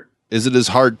 23rd. Is it as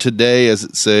hard today as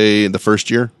it, say, the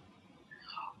first year?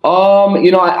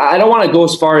 I don't want to go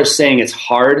as far as saying it's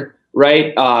hard,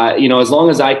 right? As long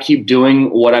as I keep doing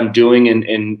what I'm doing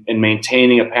and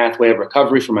maintaining a pathway of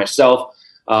recovery for myself,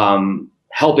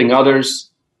 helping others,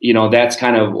 that's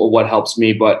kind of what helps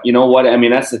me. But you know what? I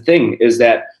mean, that's the thing, is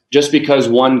that just because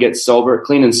one gets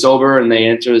clean and sober, and they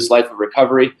enter this life of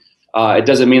recovery, it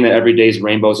doesn't mean that every day is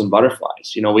rainbows and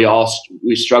butterflies.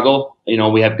 We struggle.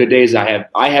 We have good days. I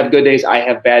have good days. I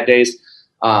have bad days.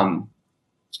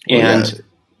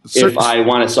 If I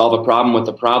want to solve a problem with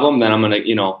the problem, then I'm going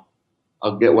to,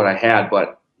 I'll get what I had.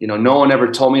 But, no one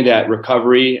ever told me that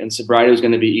recovery and sobriety was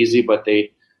going to be easy, but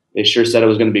they sure said it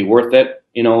was going to be worth it.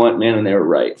 You know what, man? And they were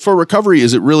right. For recovery,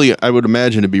 is it really, I would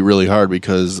imagine it'd be really hard,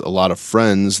 because a lot of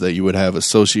friends that you would have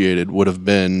associated would have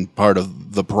been part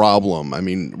of the problem. I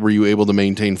mean, were you able to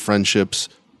maintain friendships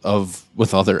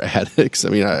with other addicts? I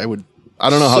mean, I I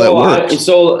don't know how that works.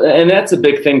 And that's a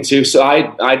big thing too. So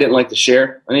I didn't like to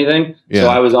share anything. Yeah. So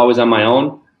I was always on my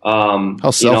own.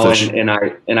 How selfish. And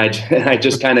I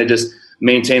just kind of just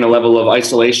maintain a level of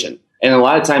isolation. And a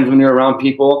lot of times when you're around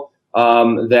people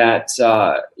that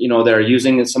they're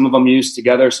using it, some of them use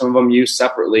together, some of them use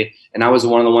separately. And I was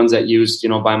one of the ones that used,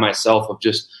 by myself, of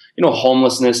just,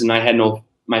 homelessness. And I had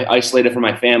isolated from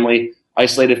my family,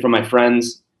 isolated from my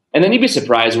friends. And then you'd be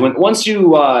surprised once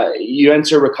you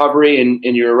enter recovery and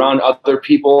you're around other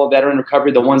people that are in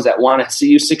recovery, the ones that want to see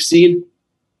you succeed,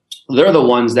 they're the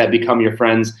ones that become your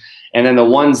friends. And then the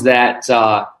ones that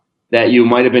you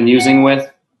might have been using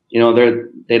with,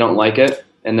 they don't like it.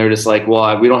 And they're just like,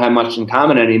 well, we don't have much in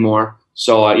common anymore.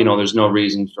 So, there's no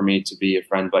reason for me to be a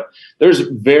friend. But there's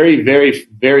very, very,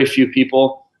 very few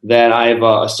people that I've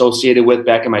associated with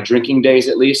back in my drinking days,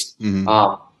 at least.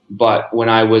 Mm-hmm. But when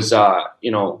I was,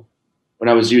 when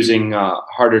I was using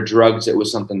harder drugs, it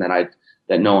was something that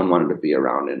no one wanted to be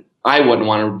around. And I wouldn't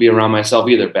want to be around myself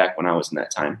either back when I was in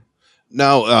that time.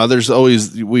 Now,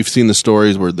 we've seen the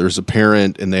stories where there's a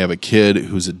parent and they have a kid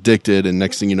who's addicted, and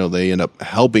next thing you know, they end up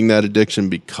helping that addiction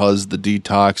because the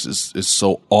detox is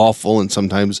so awful. And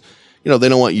sometimes, they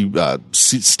don't want you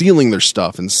stealing their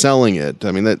stuff and selling it.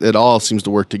 I mean, it all seems to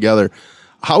work together.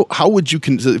 How would you,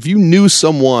 if you knew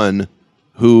someone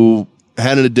who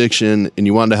had an addiction and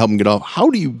you wanted to help them get off, how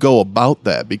do you go about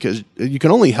that? Because you can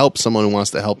only help someone who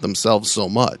wants to help themselves so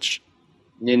much.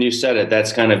 And you said it.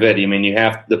 That's kind of it. I mean,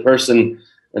 the person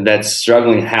that's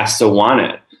struggling has to want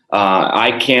it.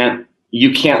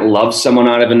 You can't love someone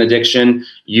out of an addiction.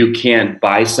 You can't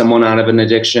buy someone out of an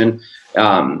addiction.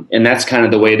 And that's kind of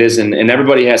the way it is. And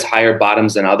everybody has higher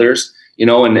bottoms than others,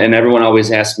 and everyone always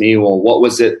asks me, well, what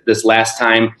was it this last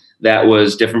time that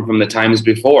was different from the times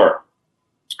before?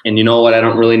 And you know what? I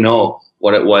don't really know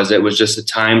what it was. It was just a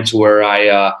time to where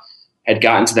I had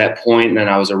gotten to that point and then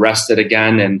I was arrested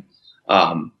again. And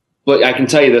but I can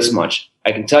tell you this much.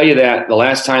 I can tell you that the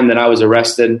last time that I was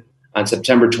arrested on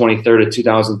September 23rd of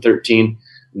 2013,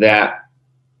 that,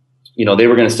 they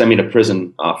were going to send me to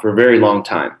prison for a very long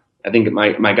time. I think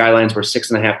my guidelines were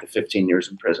 6.5 to 15 years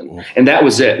in prison. And that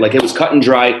was it. Like, it was cut and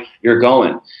dry. You're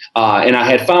going. And I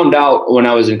had found out when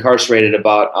I was incarcerated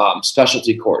about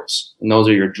specialty courts. And those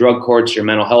are your drug courts, your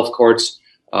mental health courts,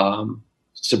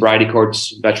 sobriety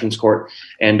courts, veterans court.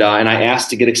 And I asked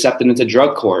to get accepted into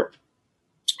drug court.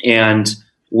 And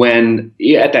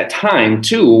at that time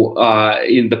too,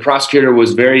 the prosecutor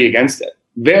was very against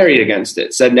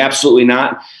it, said absolutely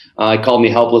not. He called me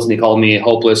helpless and he called me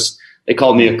hopeless. They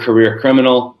called me a career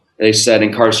criminal. They said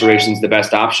incarceration is the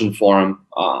best option for him.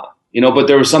 But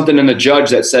there was something in the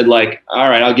judge that said, like, all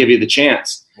right, I'll give you the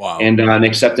chance. Wow. And they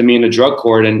accepted me into drug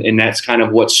court. And that's kind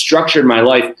of what structured my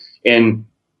life and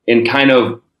kind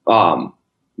of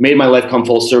made my life come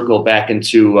full circle back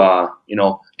into,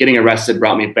 getting arrested,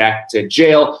 brought me back to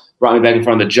jail, brought me back in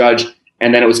front of the judge.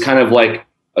 And then it was kind of like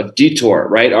a detour,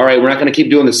 right? All right, we're not going to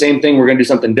keep doing the same thing. We're going to do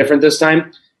something different this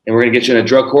time. And we're going to get you in a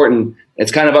drug court. And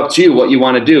it's kind of up to you what you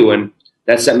want to do. And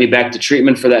that sent me back to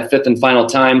treatment for that fifth and final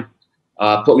time,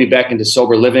 put me back into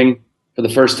sober living for the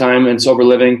first time in sober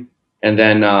living, and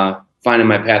then finding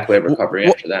my pathway of recovery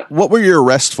after that. What were your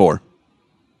arrests for?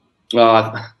 A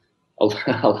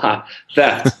lot.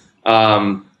 Theft,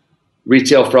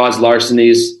 retail frauds,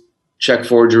 larcenies, check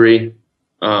forgery,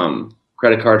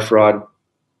 credit card fraud,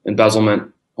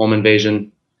 embezzlement, home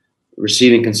invasion,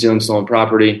 receiving, concealing stolen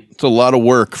property. It's a lot of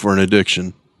work for an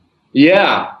addiction.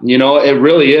 Yeah, it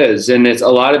really is, and a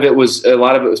lot of it was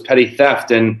petty theft,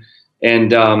 and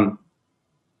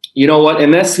you know what?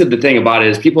 And that's the thing about it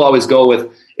is people always go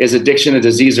with, is addiction a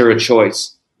disease or a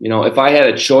choice? If I had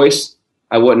a choice,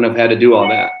 I wouldn't have had to do all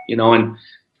that.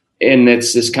 And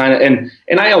it's this kind of,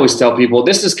 and I always tell people,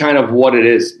 this is kind of what it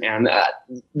is, man.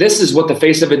 This is what the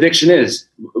face of addiction is.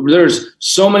 There's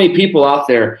so many people out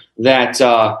there that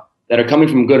are coming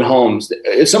from good homes.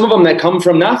 Some of them that come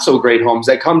from not so great homes,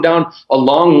 that come down a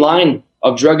long line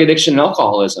of drug addiction and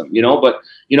alcoholism, But,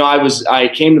 I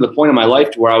came to the point in my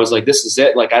life to where I was like, this is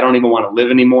it. Like, I don't even want to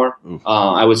live anymore.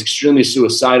 I was extremely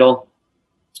suicidal,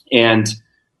 and,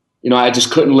 I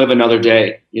just couldn't live another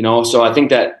day, So I think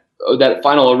that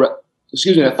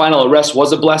final arrest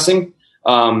was a blessing,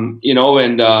 and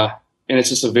it's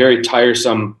just a very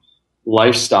tiresome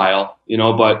lifestyle,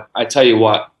 but I tell you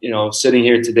what, sitting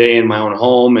here today in my own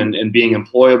home and being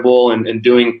employable and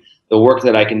doing the work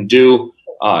that I can do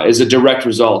is a direct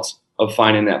result of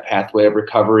finding that pathway of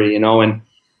recovery, and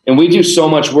we do so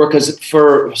much work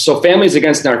so Families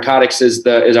Against Narcotics is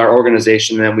our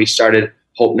organization. And then we started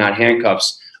Hope Not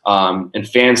Handcuffs. And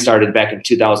FAN started back in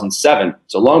 2007.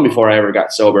 So long before I ever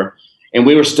got sober. And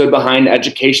we were stood behind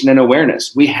education and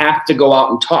awareness. We have to go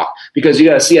out and talk, because you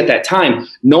got to see, at that time,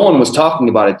 no one was talking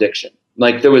about addiction.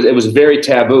 Like it was very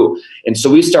taboo. And so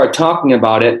we started talking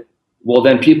about it. Well,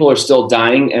 then people are still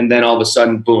dying. And then all of a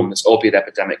sudden, boom, this opiate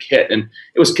epidemic hit. And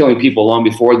it was killing people long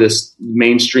before this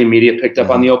mainstream media picked up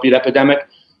on the opiate epidemic.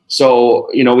 So,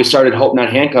 we started Hope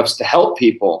Not Handcuffs to help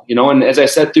people, and as I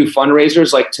said, through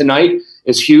fundraisers, like tonight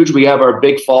is huge. We have our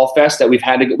big Fall Fest that we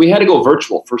had to go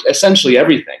virtual for essentially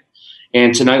everything.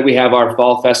 And tonight we have our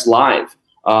Fall Fest Live,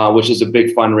 which is a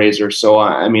big fundraiser. So,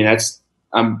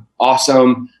 I'm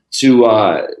awesome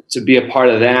to be a part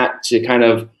of that,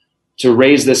 to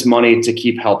raise this money to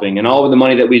keep helping. And all of the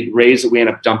money that we raise, we end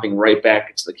up dumping right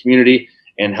back into the community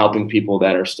and helping people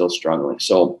that are still struggling.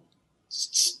 So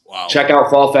check out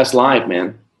Fall Fest Live,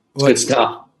 man. It's good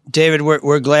stuff. David,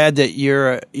 we're glad that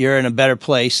you're in a better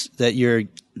place, that you're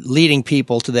leading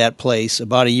people to that place.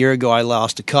 About a year ago, I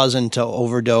lost a cousin to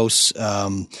overdose.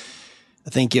 I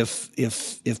think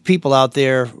if people out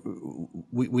there,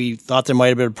 we thought there might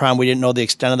have been a problem. We didn't know the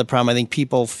extent of the problem. I think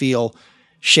people feel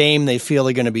shame. They feel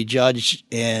they're going to be judged.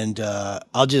 And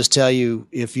I'll just tell you,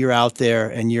 if you're out there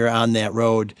and you're on that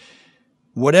road,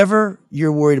 whatever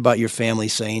you're worried about your family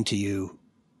saying to you,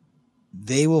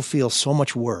 they will feel so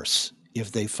much worse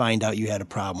if they find out you had a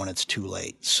problem when it's too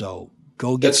late. So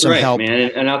go get some help.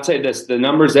 Man. And I'll tell you this, the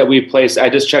numbers that we've placed, I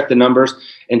just checked the numbers,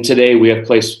 and today we have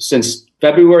placed, since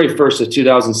February 1st of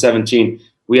 2017,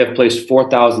 we have placed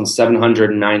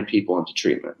 4,709 people into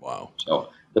treatment. Wow. So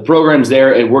the program's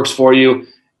there. It works for you.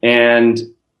 And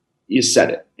you said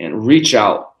it. And reach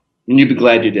out. And you'd be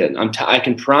glad you did. I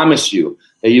can promise you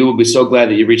that you will be so glad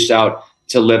that you reached out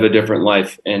to live a different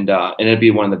life. And it'd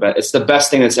be one of the best. It's the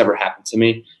best thing that's ever happened to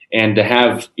me. And to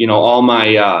have, all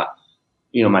my,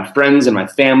 my friends and my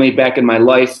family back in my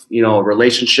life, a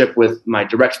relationship with my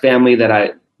direct family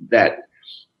that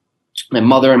my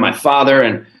mother and my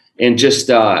father, and just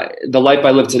the life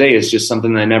I live today is just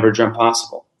something that I never dreamt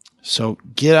possible. So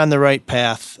get on the right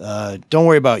path. Don't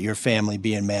worry about your family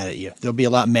being mad at you. They'll be a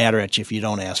lot madder at you if you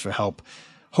don't ask for help.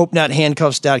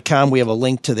 HopeNotHandcuffs.com. We have a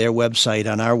link to their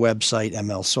website on our website,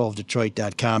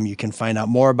 mlsoulofdetroit.com. You can find out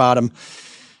more about them.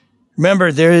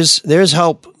 Remember, there's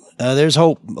help. There's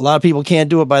hope. A lot of people can't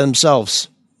do it by themselves.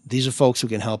 These are folks who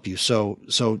can help you. So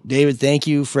David, thank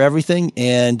you for everything.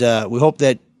 And we hope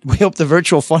the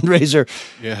virtual fundraiser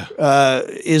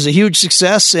is a huge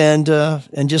success and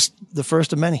just the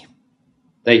first of many.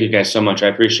 Thank you guys so much. I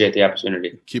appreciate the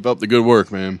opportunity. Keep up the good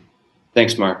work, man.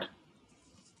 Thanks, Mark.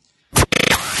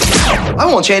 I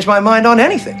won't change my mind on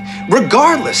anything,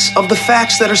 regardless of the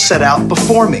facts that are set out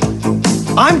before me.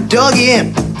 I'm dug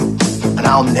in, and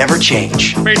I'll never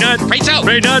change. Freight nut. Freight out.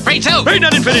 Freight nut. Freight out. Freight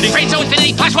nut infinity. Freight out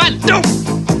infinity +1. No.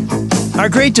 Our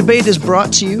great debate is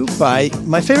brought to you by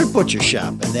my favorite butcher shop,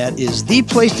 and that is the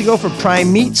place to go for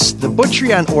prime meats, the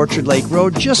Butchery on Orchard Lake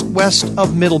Road, just west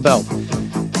of Middle Belt.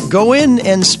 Go in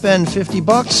and spend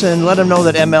 $50 and let them know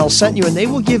that ML sent you, and they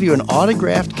will give you an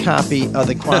autographed copy of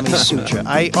the Kwame Sutra.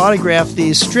 I autographed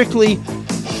these strictly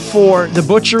for the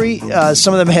Butchery.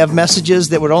 Some of them have messages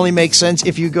that would only make sense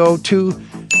if you go to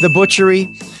the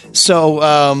Butchery. So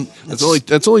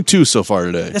that's only 2 so far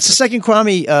today. That's the second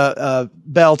Kwame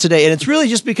bell today, and it's really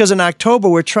just because in October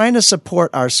we're trying to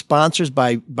support our sponsors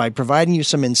by providing you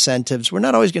some incentives. We're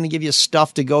not always going to give you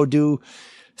stuff to go do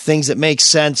things that make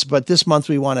sense, but this month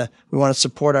we want to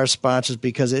support our sponsors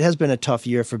because it has been a tough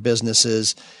year for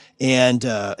businesses, and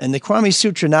the Kwame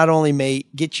Sutra not only may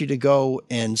get you to go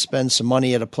and spend some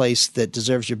money at a place that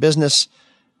deserves your business,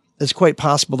 it's quite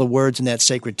possible the words in that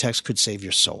sacred text could save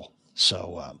your soul.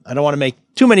 So I don't want to make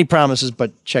too many promises,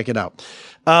 but check it out.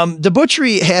 The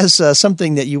Butchery has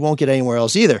something that you won't get anywhere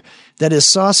else either. That is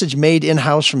sausage made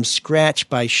in-house from scratch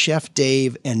by Chef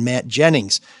Dave and Matt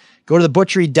Jennings. Go to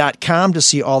thebutchery.com to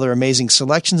see all their amazing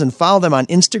selections and follow them on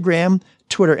Instagram,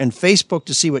 Twitter, and Facebook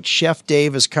to see what Chef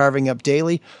Dave is carving up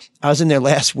daily. I was in there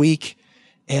last week,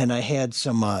 and I had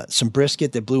some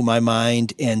brisket that blew my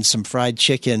mind and some fried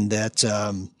chicken that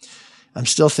I'm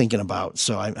still thinking about,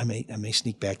 so I may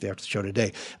sneak back there after the show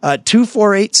today.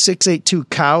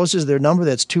 248-682-COWS is their number.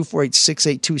 That's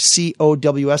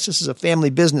 248-682-COWS. This is a family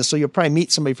business, so you'll probably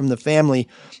meet somebody from the family,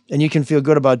 and you can feel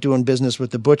good about doing business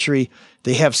with the Butchery.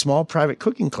 They have small private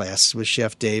cooking classes with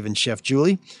Chef Dave and Chef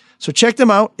Julie. So check them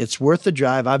out. It's worth the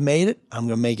drive. I've made it. I'm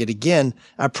going to make it again.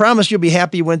 I promise you'll be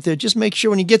happy you went there. Just make sure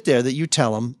when you get there that you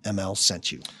tell them ML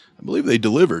sent you. I believe they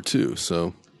deliver, too,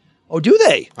 so... Oh, do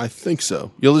they? I think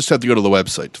so. You'll just have to go to the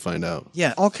website to find out.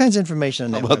 Yeah, all kinds of information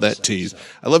on that How about website, that tease? So.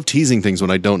 I love teasing things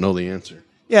when I don't know the answer.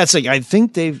 Yeah, it's like, I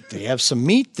think they have some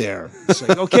meat there. It's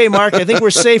like, okay, Mark, I think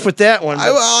we're safe with that one.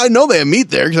 I know they have meat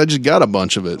there because I just got a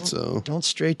bunch of it. So don't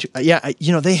stray too.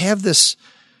 They have this.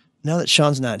 Now that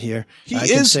Sean's not here, he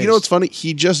is. You know, it's funny.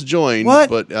 He just joined, What?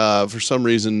 but for some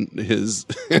reason,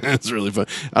 it's really fun.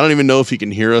 I don't even know if he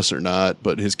can hear us or not.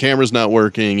 But his camera's not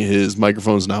working. His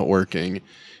microphone's not working.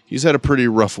 He's had a pretty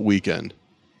rough weekend.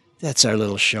 That's our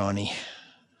little Shawnee.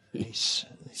 You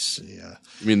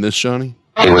mean this, Shawnee?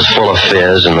 He was full of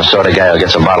fizz, and the sort of guy who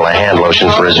gets a bottle of hand lotion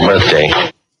for his birthday.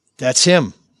 That's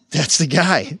him. That's the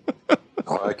guy.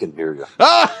 Oh, I can hear you.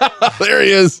 There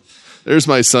he is. There's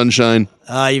my sunshine.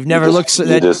 You've never looked.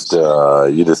 You just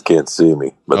can't see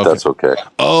me, but that's okay.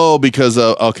 Oh, because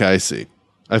okay, I see.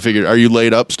 I figured. Are you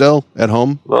laid up still at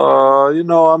home?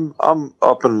 I'm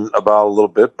up and about a little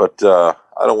bit, but I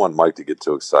don't want Mike to get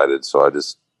too excited, so I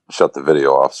just shut the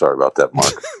video off. Sorry about that,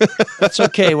 Mark. That's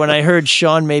okay. When I heard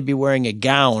Sean may be wearing a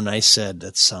gown, I said,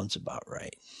 that sounds about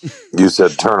right. You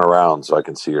said turn around so I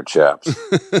can see your chaps.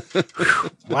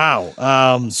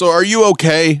 Wow. So are you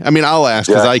okay? I mean, I'll ask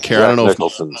because I care. Jack I don't know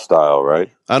Nicholson style,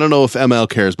 right? I don't know if ML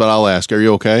cares, but I'll ask. Are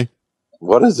you okay?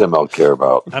 What does ML care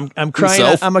about? I'm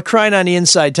crying. I'm a crying on the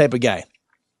inside type of guy.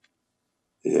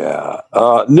 Yeah.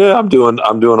 No, I'm doing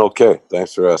okay.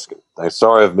 Thanks for asking.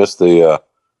 Sorry I've missed the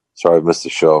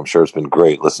show. I'm sure it's been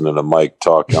great listening to Mike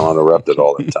talk uninterrupted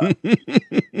all the time.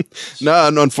 No,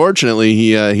 unfortunately,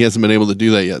 he hasn't been able to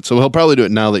do that yet. So he'll probably do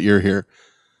it now that you're here.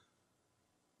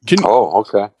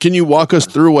 Okay. Can you walk us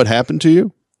through what happened to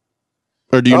you,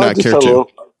 or do you not care to?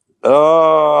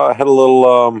 I had a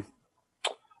little,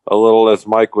 as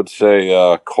Mike would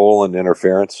say, colon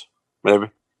interference. Maybe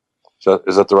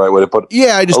is that the right way to put it?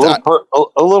 Yeah,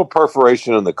 a little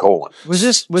perforation in the colon. Was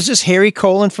this Harry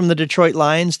Colon from the Detroit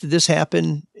Lions? Did this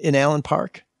happen in Allen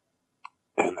Park?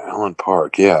 In Allen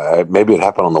Park, yeah. Maybe it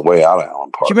happened on the way out of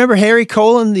Allen Park. Do you remember Harry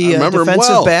Colon, the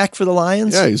defensive back for the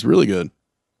Lions? Yeah, he's really good.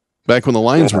 Back when the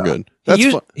Lions were good.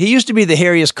 He used to be the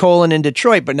hairiest colon in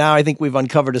Detroit, but now I think we've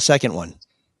uncovered a second one.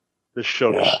 This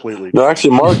show completely. No,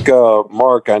 actually,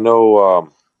 Mark, I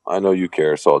know you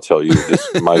care, so I'll tell you.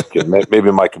 Just Mike,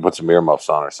 maybe Mike can put some earmuffs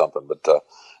on or something. But to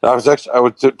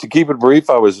keep it brief,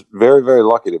 I was very, very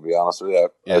lucky, to be honest with you.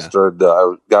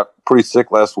 I got pretty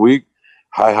sick last week,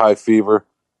 high fever.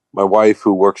 My wife,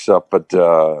 who works up at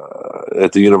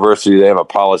the university, they have a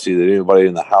policy that anybody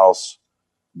in the house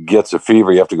gets a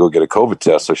fever, you have to go get a COVID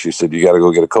test. So she said, you got to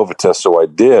go get a COVID test. So I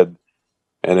did,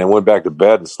 and then went back to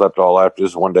bed and slept all after.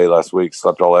 This was one day last week,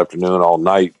 slept all afternoon, all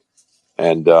night,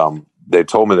 and they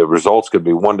told me the results could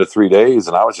be 1 to 3 days,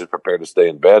 and I was just prepared to stay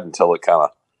in bed until it kind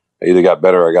of either got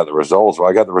better or I got the results. Well,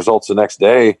 I got the results the next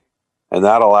day, and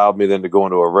that allowed me then to go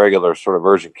into a regular sort of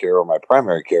urgent care where my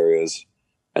primary care is.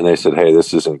 And they said, hey,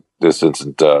 this isn't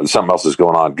something else is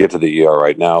going on. Get to the ER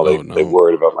right now. They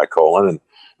worried about my colon. And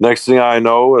next thing I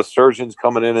know, a surgeon's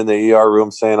coming in the ER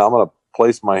room saying, I'm going to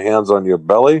place my hands on your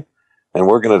belly, and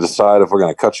we're going to decide if we're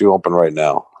going to cut you open right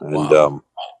now. And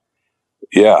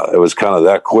yeah, it was kind of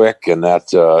that quick and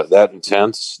that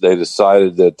intense. They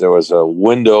decided that there was a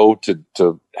window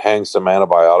to hang some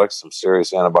antibiotics, some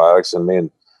serious antibiotics in me,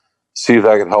 and see if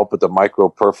I could help with the micro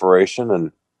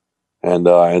perforation.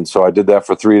 And so I did that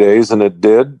for 3 days, and it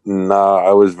did. And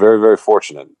I was very, very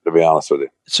fortunate, to be honest with you.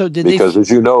 So because as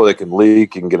you know, they can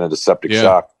leak and get into septic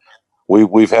shock. We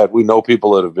know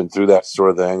people that have been through that sort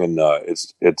of thing, and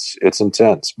it's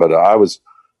intense. But I was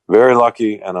very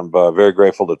lucky, and I'm very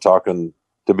grateful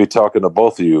to be talking to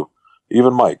both of you,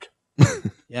 even Mike.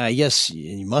 Yeah, I guess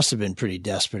you must have been pretty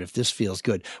desperate if this feels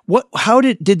good. How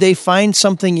did they find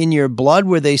something in your blood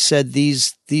where they said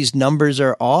these numbers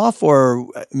are off? Or,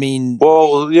 I mean,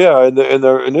 well, yeah, in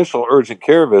their initial urgent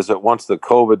care visit, once the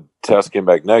COVID test came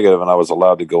back negative and I was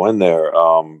allowed to go in there,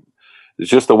 it's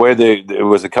just the way it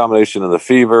was a combination of the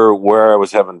fever, where I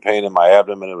was having pain in my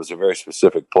abdomen. It was a very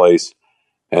specific place.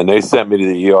 And they sent me to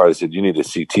the ER. They said, you need a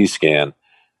CT scan.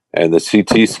 And the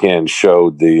CT scan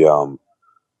showed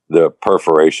the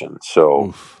perforation.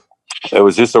 So it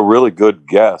was just a really good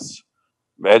guess,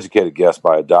 educated guess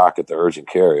by a doc at the urgent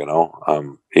care,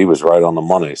 he was right on the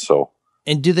money. So,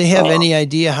 and do they have any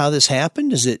idea how this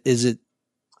happened? Is it,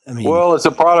 I mean, well, it's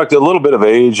a product, a little bit of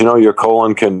age, your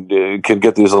colon can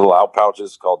get these little out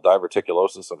pouches called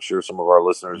diverticulosis. I'm sure some of our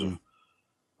listeners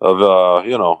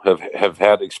have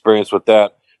had experience with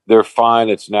that. They're fine.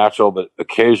 It's natural, but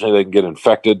occasionally they can get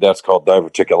infected. That's called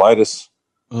diverticulitis.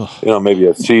 Maybe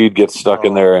a seed gets stuck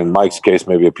in there. In Mike's case,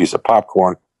 maybe a piece of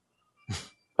popcorn.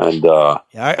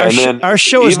 And our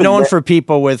show is known for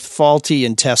people with faulty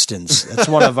intestines. That's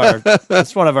one of our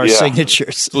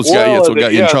signatures. That's what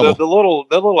got you in trouble. The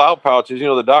little out pouches.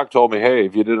 The doc told me, hey,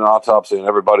 if you did an autopsy on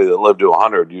everybody that lived to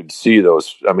 100, you'd see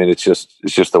those. I mean, it's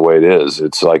just the way it is.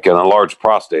 It's like an enlarged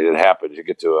prostate. It happens. You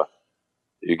get to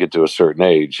a certain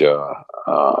age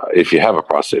if you have a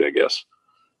prostate, I guess.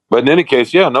 But in any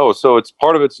case, so it's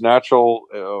part of it's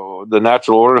natural, the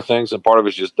natural order of things, and part of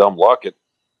it's just dumb luck.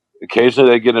 Occasionally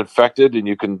they get infected, and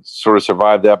you can sort of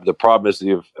survive that. But the problem is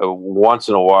that once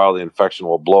in a while, the infection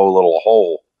will blow a little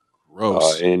hole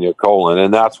in your colon,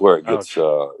 and that's where it gets,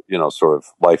 sort of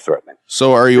life threatening.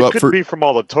 So, are you up could be from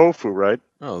all the tofu, right?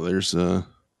 Oh, there's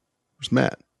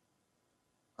Matt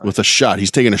with a shot.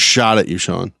 He's taking a shot at you,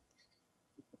 Sean.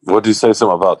 What did you say?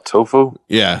 Something about tofu?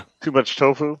 Yeah. Too much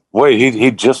tofu? Wait, he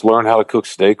just learned how to cook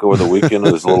steak over the weekend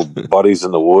with his little buddies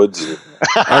in the woods. He's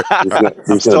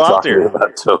still out talk there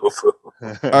about tofu.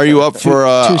 Are you up for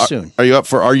too soon? Are you up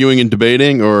for arguing and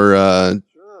debating, or? Sure,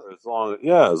 as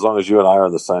long as you and I are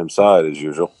on the same side as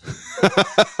usual.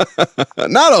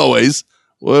 Not always.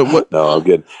 What? No, I'm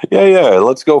good. Yeah.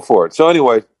 Let's go for it. So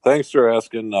anyway, thanks for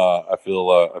asking. I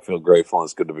feel grateful, and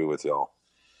it's good to be with y'all.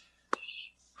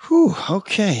 Whew,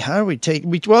 okay, how do we take?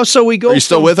 So we go. Are you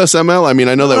still with us, ML? I mean,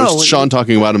 I know that was Sean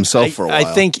talking about himself for a while. I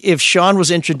think if Sean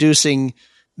was introducing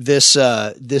this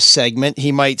segment,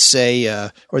 he might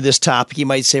say, or this topic, he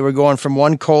might say, we're going from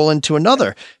one colon to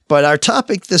another. But our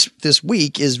topic this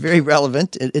week is very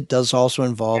relevant. It does also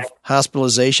involve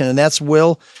hospitalization, and that's,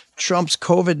 will Trump's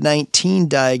COVID-19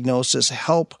 diagnosis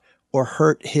help or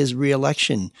hurt his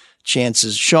reelection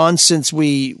chances? Sean, since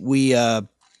we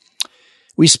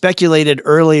speculated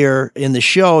earlier in the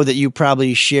show that you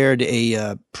probably shared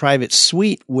a private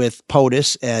suite with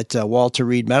POTUS at Walter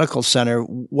Reed Medical Center.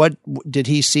 What did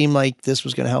he seem like this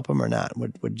was going to help him or not?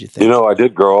 What did you think? I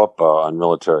did grow up on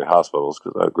military hospitals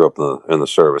because I grew up in the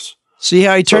service. See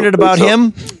how he turned it about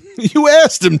him? You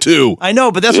asked him to. I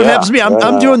know, but that's what happens to me.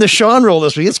 I'm doing the Sean role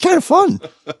this week. It's kind of fun.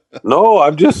 No,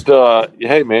 I'm just,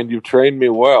 hey, man, you've trained me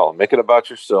well. Make it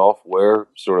about yourself. Wear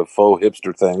sort of faux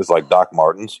hipster things like Doc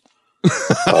Martens.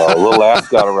 A little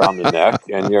ascot around the neck,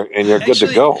 and you're good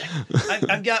to go.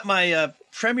 I've got my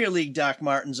Premier League Doc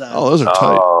Martens on. Oh, those are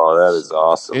tight. Oh, that is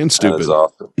awesome. And stupid. That is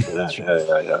awesome.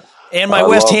 Yeah. And my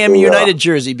West Ham United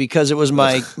jersey, because it was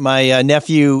my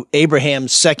nephew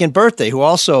Abraham's second birthday, who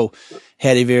also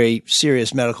had a very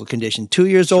serious medical condition. 2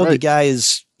 years old. Right. The guy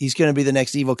he's going to be the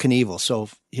next Evel Knievel. So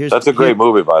that's a great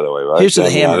movie, by the way, right? Here's to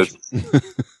the Hammer.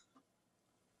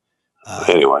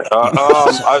 Anyway,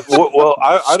 I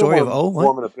don't want to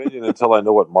form an opinion until I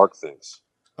know what Mark thinks.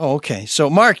 Oh, okay. So,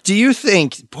 Mark, do you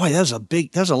think? Boy,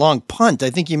 that was a long punt. I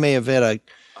think you may have had a.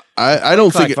 I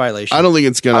don't think violation. I don't think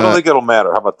it's gonna. I don't think it'll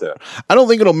matter. How about that? I don't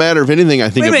think it'll matter. If anything, I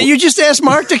think. Wait a minute! You just asked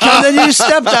Mark to come, then you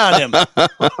stepped on him. What's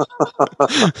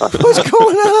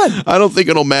going on? I don't think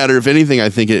it'll matter. If anything, I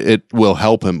think it will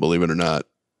help him. Believe it or not.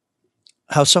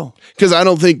 How so? Because I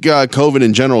don't think COVID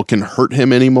in general can hurt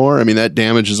him anymore. I mean, that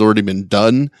damage has already been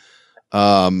done.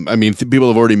 People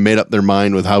have already made up their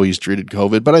mind with how he's treated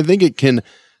COVID, but I think it can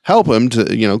help him to,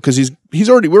 because we're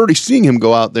already seeing him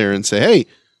go out there and say, hey,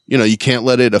 you can't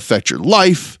let it affect your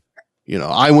life.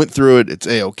 I went through it. It's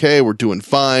A-okay. We're doing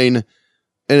fine.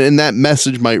 And that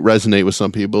message might resonate with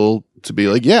some people to be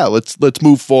like, yeah, let's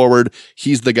move forward.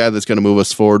 He's the guy that's going to move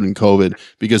us forward in COVID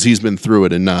because he's been through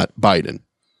it and not Biden.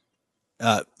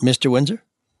 Mr. Windsor?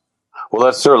 Well,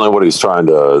 that's certainly what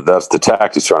that's the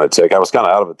tact he's trying to take. I was kind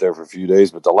of out of it there for a few days,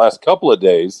 but the last couple of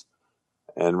days,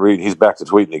 and he's back to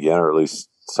tweeting again, or at least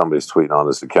somebody's tweeting on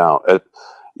his account.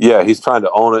 He's trying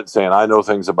to own it, saying, I know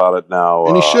things about it now.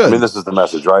 And he should. This is the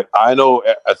message, right? I know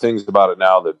things about it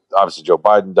now that obviously Joe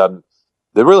Biden doesn't,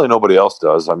 that really nobody else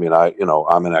does. I'm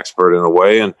an expert in a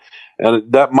way, and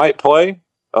that might play.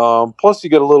 Plus you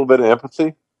get a little bit of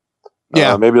empathy.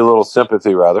 Yeah, maybe a little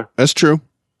sympathy, rather. That's true.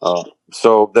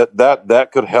 So that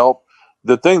could help.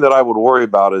 The thing that I would worry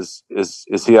about is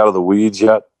he out of the weeds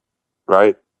yet?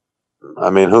 Right? I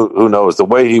mean, who knows? The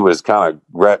way he was kind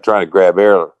of trying to grab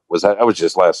air that was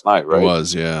just last night, right? It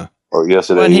was, yeah. Or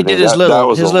yesterday. When he did his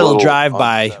little drive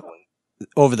by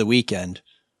over the weekend.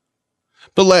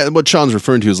 But what Sean's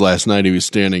referring to is last night he was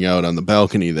standing out on the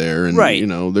balcony there, and right.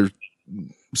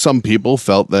 Some people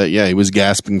felt that he was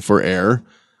gasping for air.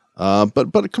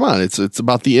 But come on, it's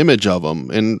about the image of him,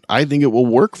 and I think it will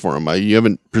work for him. You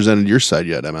haven't presented your side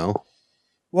yet, ML.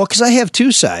 Well, because I have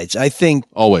two sides. I think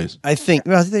always. I think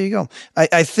well, there you go.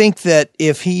 I think that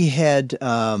if he had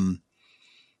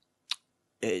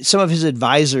some of his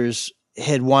advisors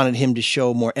had wanted him to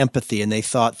show more empathy, and they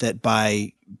thought that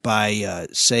by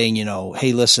saying,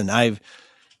 hey, listen,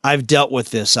 I've dealt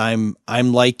with this. I'm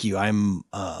like you. I'm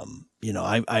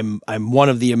one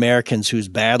of the Americans who's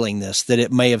battling this, that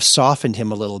it may have softened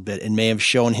him a little bit and may have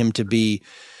shown him to be,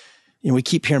 we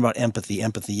keep hearing about empathy.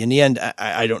 In the end,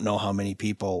 I don't know how many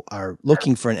people are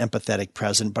looking for an empathetic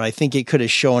president, but I think it could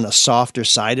have shown a softer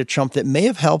side of Trump that may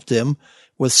have helped him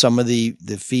with some of the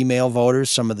female voters,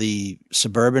 some of the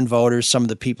suburban voters, some of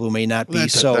the people who may not be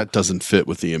that doesn't fit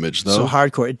with the image, though. So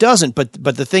hardcore. It doesn't, but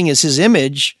the thing is, his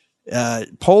image,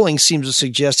 polling seems to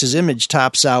suggest his image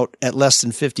tops out at less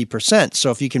than 50%.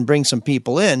 So if you can bring some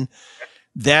people in,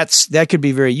 that could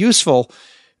be very useful.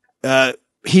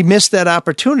 He missed that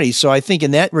opportunity. So I think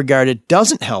in that regard, it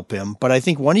doesn't help him. But I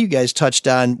think one of you guys touched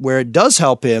on where it does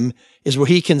help him is where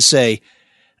he can say,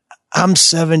 I'm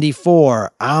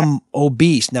 74, I'm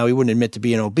obese. Now he wouldn't admit to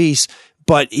being obese,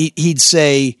 but he'd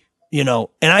say, and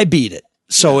I beat it.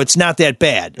 So it's not that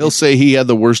bad. He'll say he had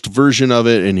the worst version of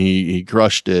it and he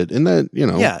crushed it. And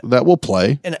that, that will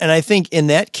play. And I think in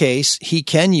that case, he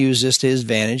can use this to his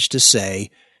advantage to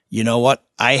say, you know what?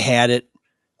 I had it.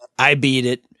 I beat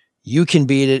it. You can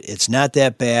beat it. It's not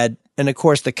that bad. And of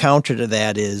course, the counter to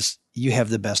that is you have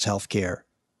the best healthcare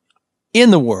in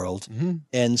the world. Mm-hmm.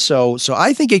 And so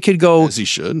I think it could go, as he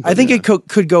should. I think it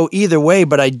could go either way,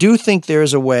 but I do think there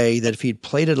is a way that if he'd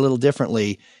played it a little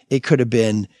differently, it could have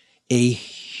been a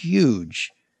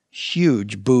huge,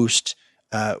 huge boost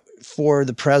for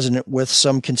the president with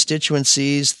some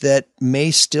constituencies that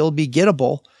may still be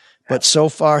gettable, but so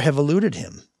far have eluded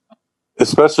him.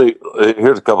 Especially,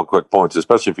 here's a couple of quick points.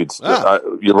 Especially if he'd,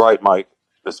 you're right, Mike.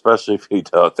 Especially if he'd,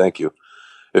 thank you.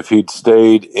 If he'd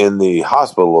stayed in the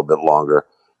hospital a little bit longer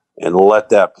and let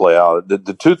that play out.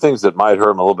 The two things that might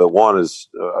hurt him a little bit. One is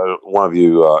one of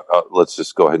you. Let's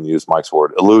just go ahead and use Mike's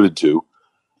word. Alluded to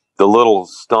the little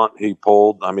stunt he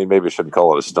pulled. I mean, maybe I shouldn't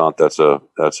call it a stunt. That's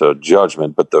a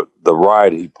judgment. But the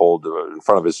ride he pulled in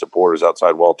front of his supporters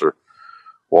outside Walter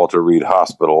Reed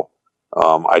Hospital.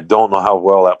 I don't know how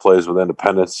well that plays with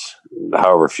independents,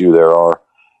 however few there are.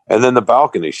 And then the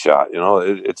balcony shot,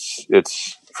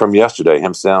 it's from yesterday,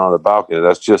 him standing on the balcony.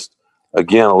 That's just,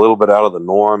 again, a little bit out of the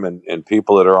norm. And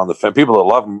people that are on the fence, people that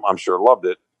love him, I'm sure loved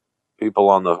it. People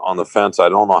on the fence, I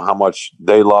don't know how much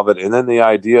they love it. And then the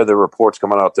idea, the reports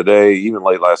coming out today, even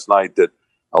late last night, that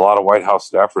a lot of White House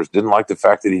staffers didn't like the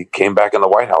fact that he came back in the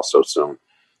White House so soon.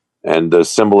 And the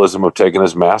symbolism of taking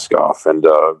his mask off. And,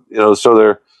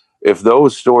 so if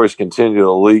those stories continue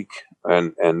to leak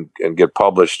and get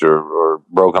published or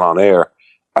broken on air,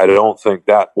 I don't think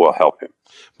that will help him.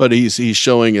 But he's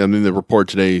showing, the report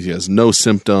today, he has no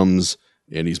symptoms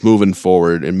and he's moving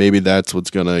forward. And maybe that's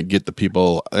what's going to get the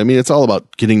people. It's all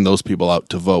about getting those people out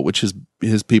to vote, which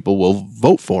his people will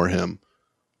vote for him.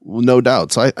 No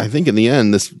doubt. So I think in the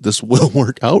end, this will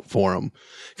work out for him.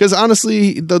 Because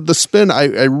honestly, the spin,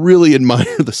 I really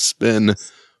admire the spin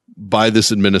by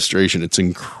this administration. It's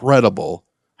incredible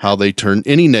how they turn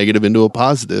any negative into a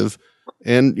positive.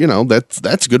 And,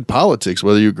 that's good politics,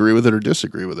 whether you agree with it or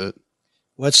disagree with it.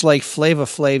 Well, it's like Flava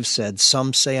Flav said,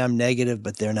 some say I'm negative,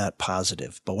 but they're not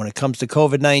positive. But when it comes to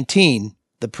COVID-19,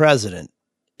 the president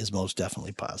is most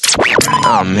definitely positive.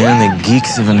 Oh, man, the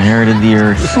geeks have inherited the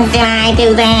earth. Did I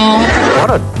do that?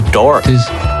 What a dork. Does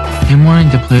him wanting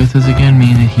to play with us again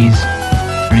mean that he's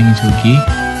turning into a geek,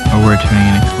 or we're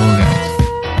turning into cool guys?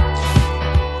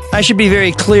 I should be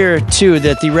very clear, too,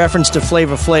 that the reference to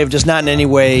Flava Flav does not in any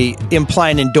way imply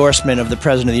an endorsement of the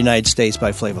President of the United States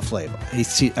by Flava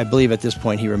Flav. I believe at this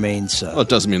point he remains... well, it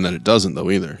doesn't mean that it doesn't, though,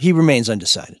 either. He remains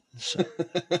undecided. So.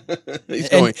 He's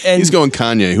going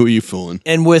Kanye. Who are you fooling?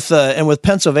 And with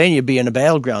Pennsylvania being a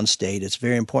battleground state, it's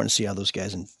very important to see how those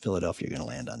guys in Philadelphia are going to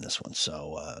land on this one.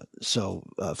 So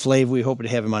Flav, we hope to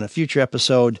have him on a future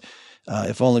episode,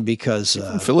 if only because...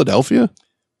 from Philadelphia?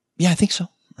 Yeah, I think so.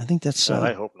 I think that's...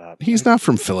 I hope not. He's not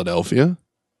from Philadelphia.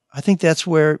 I think that's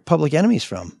where Public Enemy's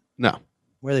from. No.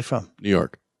 Where are they from? New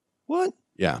York. What?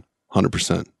 Yeah,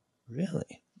 100%.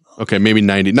 Really? Okay, maybe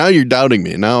 90. Now you're doubting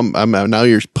me. Now now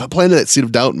you're planting that seed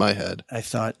of doubt in my head. I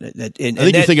thought that... I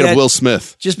think you're thinking of Will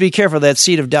Smith. Just be careful. That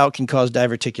seed of doubt can cause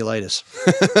diverticulitis.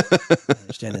 I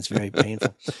understand it's very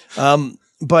painful.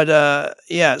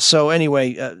 Yeah, so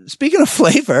anyway, speaking of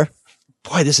flavor...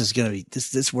 Boy, this is going to be,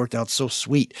 this worked out so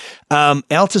sweet.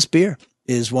 Altus Beer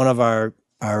is one of our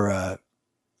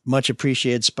much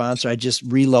appreciated sponsor. I just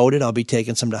reloaded. I'll be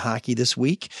taking some to hockey this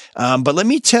week. But let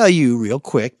me tell you real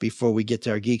quick before we get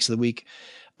to our Geeks of the Week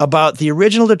about the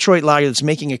original Detroit lager that's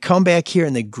making a comeback here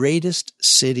in the greatest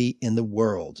city in the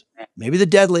world. Maybe the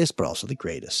deadliest, but also the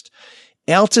greatest.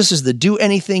 Altus is the do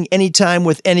anything, anytime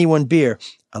with anyone beer.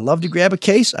 I love to grab a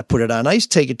case. I put it on ice,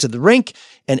 take it to the rink,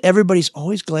 and everybody's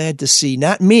always glad to see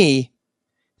not me,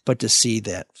 but to see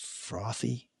that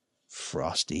frothy,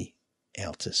 frosty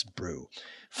Altus brew.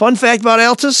 Fun fact about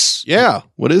Altus. Yeah.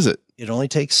 What is it? It only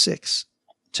takes 6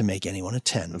 to make anyone a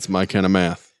 10. That's my kind of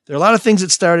math. There are a lot of things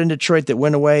that started in Detroit that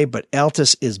went away, but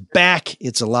Altus is back.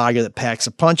 It's a lager that packs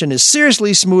a punch and is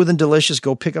seriously smooth and delicious.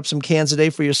 Go pick up some cans today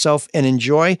for yourself and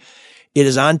enjoy. It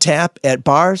is on tap at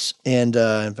bars, and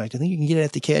in fact, I think you can get it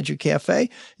at the Cadger Cafe.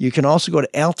 You can also go to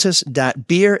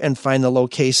altus.beer and find the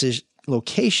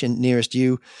location nearest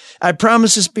you. I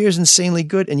promise this beer is insanely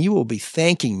good, and you will be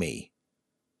thanking me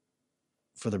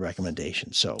for the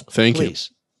recommendation. So Thank you.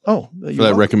 please. Oh, For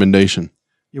that recommendation.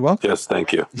 You're welcome. Yes,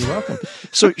 thank you. You're welcome.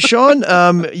 So, Sean,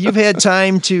 you've had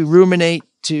time to ruminate,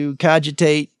 to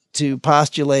cogitate, to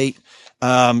postulate,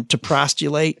 to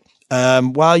prostulate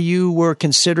while you were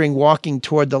considering walking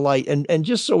toward the light. And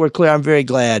just so we're clear, I'm very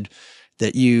glad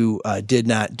that you did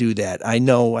not do that.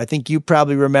 I think you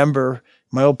probably remember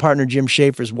my old partner, Jim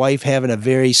Schaefer's wife, having a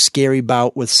very scary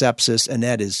bout with sepsis, and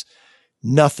that is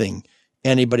nothing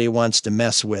anybody wants to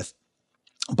mess with.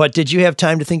 But did you have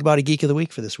time to think about a Geek of the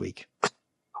Week for this week?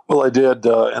 Well, I did,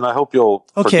 and I hope you'll.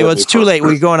 Okay, well, it's too late.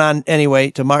 We're going on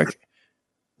anyway to Mark.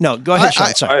 No, go ahead,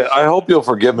 Sean. Sorry. I hope you'll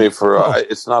forgive me for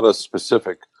it's not a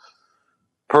specific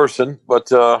person, but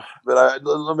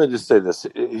let me just say this.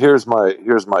 Here's my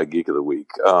Geek of the Week.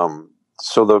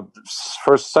 So the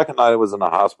second night I was in the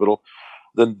hospital,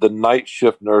 the night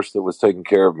shift nurse that was taking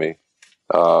care of me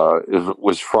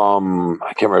was from,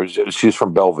 I can't remember. She's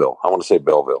from Belleville. I want to say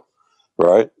Belleville,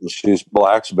 right? And she's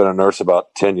black. She's been a nurse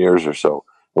about 10 years or so.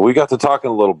 And we got to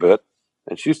talking a little bit,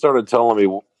 and she started telling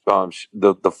me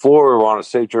the floor we were on at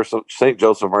St.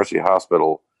 Joseph Mercy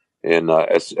Hospital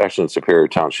it's actually in Superior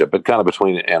Township, but kind of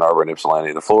between Ann Arbor and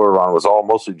Ypsilanti. The floor we were on was all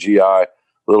mostly GI, a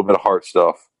little bit of heart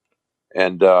stuff.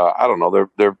 And I don't know,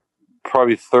 they're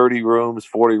probably 30 rooms,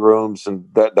 40 rooms, and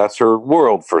that's her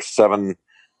world for 12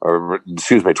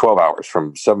 hours,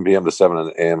 from 7 p.m. to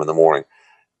 7 a.m. in the morning.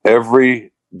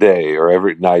 Every day or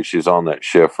every night she's on that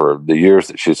shift for the years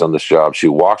that she's on this job, she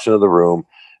walks into the room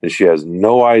and she has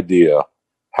no idea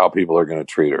how people are going to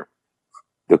treat her.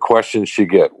 The questions she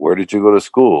get: where did you go to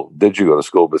school? Did you go to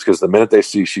school? Because the minute they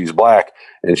see she's black,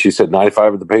 and she said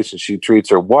 95 of the patients she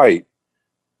treats are white,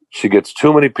 she gets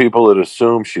too many people that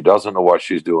assume she doesn't know what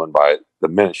she's doing by the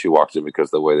minute she walks in because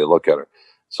of the way they look at her.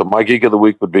 So my Geek of the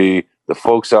Week would be the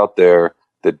folks out there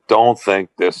that don't think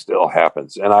this still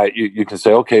happens. And you can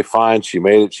say, okay, fine, she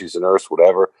made it, she's a nurse,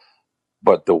 whatever.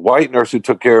 But the white nurse who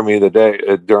took care of me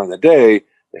during the day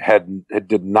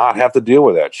did not have to deal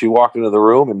with that. She walked into the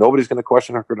room and nobody's going to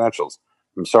question her credentials.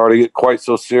 I'm sorry to get quite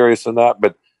so serious in that,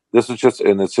 but this is just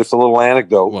a little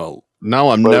anecdote. Well, now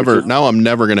I'm never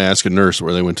going to ask a nurse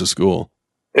where they went to school.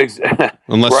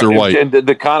 Unless they're white. And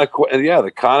the kind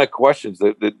of questions,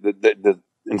 the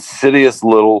insidious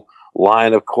little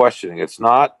line of questioning. It's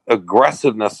not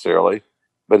aggressive necessarily,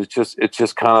 but it's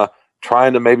just kind of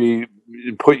trying to maybe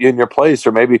put you in your place,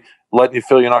 or maybe letting you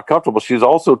feel you're not comfortable. She's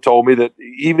also told me that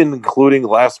even including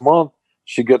last month,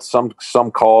 she gets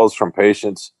some calls from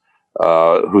patients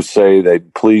who say they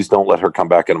please don't let her come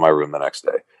back into my room the next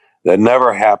day. That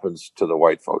never happens to the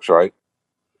white folks, right?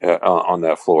 On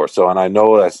that floor. So, and I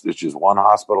know it's just one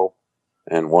hospital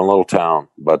and one little town,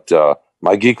 but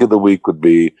my Geek of the Week would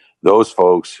be those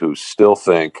folks who still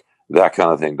think that kind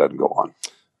of thing doesn't go on.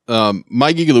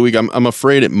 My Geek of the Week, I'm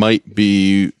afraid it might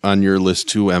be on your list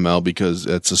too, ML, because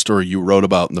it's a story you wrote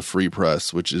about in the Free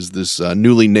Press, which is this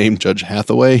newly named Judge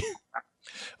Hathaway.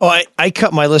 Oh, I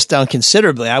cut my list down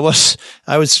considerably. I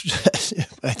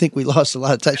think we lost a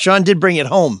lot of time. Sean did bring it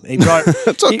home. He brought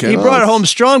That's okay. He brought it home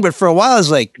strong, but for a while I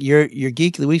was like, your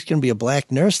Geek of the Week's going to be a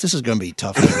black nurse? This is going to be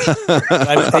tough.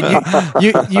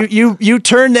 You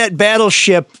turned that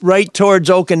battleship right towards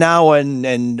Okinawa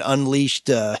and unleashed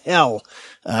hell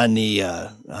on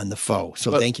the foe.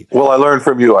 So thank you. Well, I learned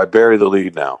from you. I bury the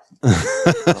lead now.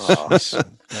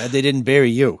 Glad they didn't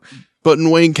bury you. But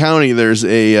in Wayne County, there's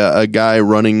a guy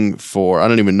running for, I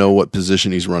don't even know what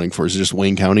position he's running for. Is it just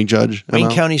Wayne County judge?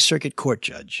 Wayne County Circuit Court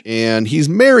judge. And he's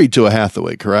married to a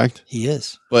Hathaway, correct? He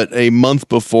is. But a month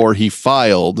before he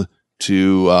filed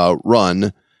to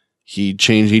run, he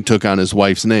took on his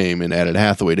wife's name and added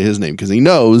Hathaway to his name because he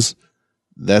knows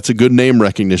that's a good name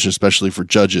recognition, especially for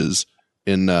judges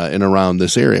in around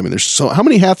this area. I mean, how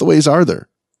many Hathaways are there?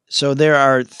 So there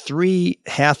are 3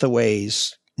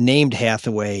 Hathaways named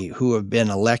Hathaway who have been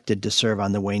elected to serve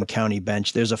on the Wayne County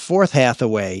bench. There's a 4th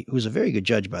Hathaway, who's a very good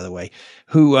judge, by the way,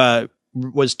 who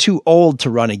was too old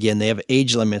to run again. They have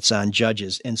age limits on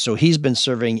judges. And so he's been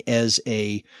serving as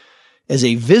a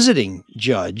visiting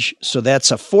judge. So that's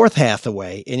a 4th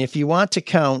Hathaway. And if you want to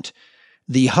count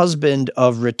the husband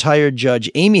of retired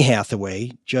Judge Amy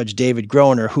Hathaway, Judge David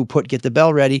Groner, who put, get the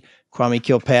bell ready, Kwame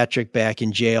Kilpatrick back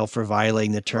in jail for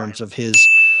violating the terms of his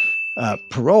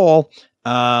parole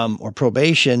or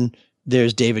probation.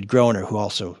 There's David Groner, who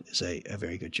also is a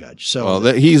very good judge. So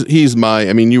he's my.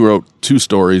 I mean, you wrote 2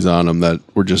 stories on him that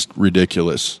were just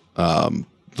ridiculous.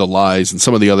 The lies and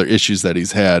some of the other issues that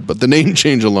he's had, but the name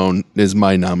change alone is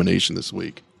my nomination this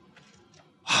week.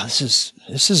 Wow, this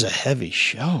is a heavy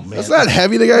show, man. That's not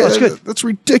heavy. The guy. That's good. That's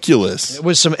ridiculous. It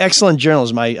was some excellent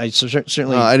journalism. I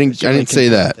certainly. I didn't say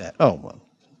that. Oh well.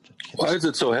 Why is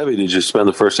it so heavy? Did you spend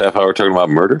the first half hour talking about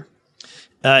murder?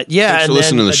 Yeah, Thanks for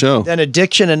listening to the show. Then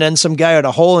addiction, and then some guy with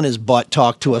a hole in his butt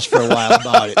talked to us for a while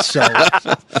about it. So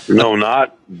no,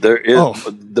 not there is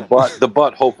the butt. The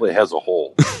butt hopefully has a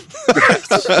hole.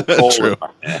 True.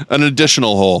 An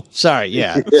additional hole. Sorry,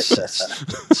 yeah.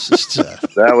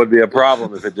 That would be a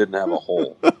problem if it didn't have a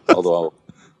hole. Although,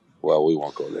 well, we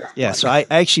won't go there. Yeah, so I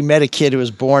actually met a kid who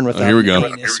was born without here we go.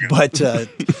 penis, but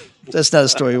that's not a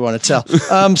story we want to tell.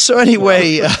 So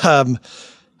anyway, oh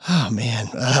man.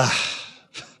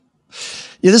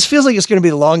 Yeah, this feels like it's going to be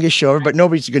the longest show ever, but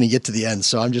nobody's going to get to the end,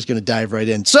 so I'm just going to dive right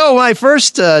in. So my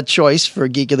first choice for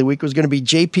Geek of the Week was going to be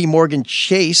J.P. Morgan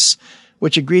Chase,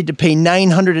 which agreed to pay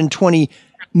 $920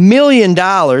 million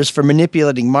for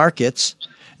manipulating markets.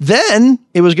 Then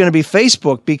it was going to be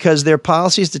Facebook, because their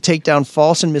policy is to take down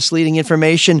false and misleading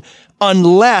information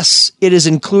unless it is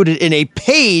included in a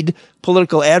paid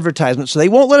political advertisement. So they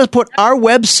won't let us put our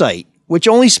website, which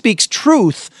only speaks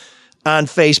truth, on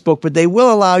Facebook, but they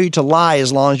will allow you to lie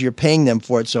as long as you're paying them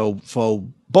for it. So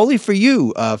bully for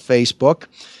you, Facebook.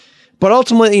 But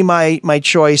ultimately, my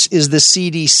choice is the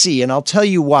CDC, and I'll tell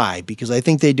you why, because I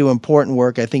think they do important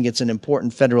work. I think it's an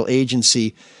important federal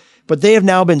agency, but they have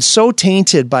now been so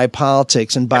tainted by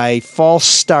politics and by false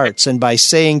starts and by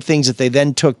saying things that they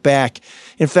then took back.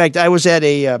 In fact, I was at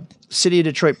a City of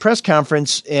Detroit press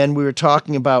conference, and we were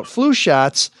talking about flu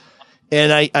shots.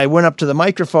 And I went up to the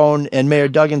microphone, and Mayor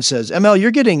Duggan says, ML,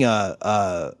 you're getting a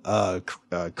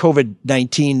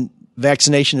COVID-19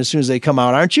 vaccination as soon as they come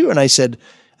out, aren't you? And I said,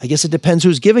 I guess it depends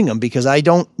who's giving them, because I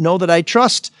don't know that I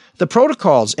trust the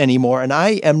protocols anymore, and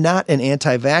I am not an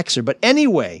anti-vaxxer. But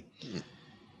anyway,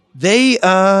 they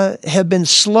have been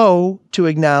slow to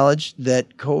acknowledge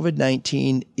that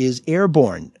COVID-19 is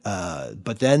airborne.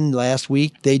 But then last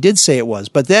week, they did say it was.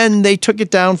 But then they took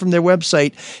it down from their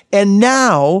website, and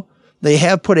now they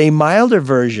have put a milder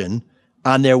version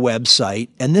on their website,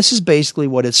 and this is basically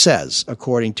what it says,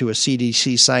 according to a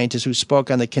CDC scientist who spoke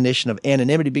on the condition of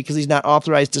anonymity because he's not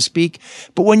authorized to speak.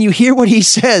 But when you hear what he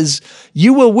says,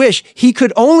 you will wish he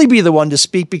could only be the one to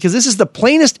speak, because this is the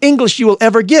plainest English you will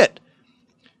ever get.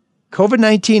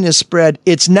 COVID-19 is spread.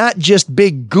 It's not just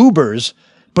big goobers,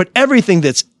 but everything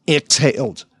that's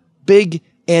exhaled, big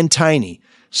and tiny.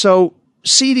 So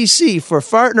CDC, for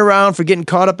farting around, for getting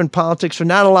caught up in politics, for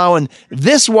not allowing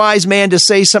this wise man to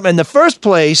say something in the first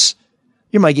place,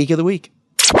 you're my Geek of the Week.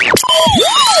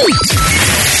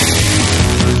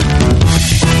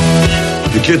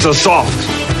 The kids are soft.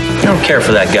 I don't care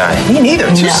for that guy. Me neither.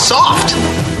 Too soft.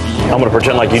 I'm gonna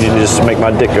pretend like you need to just make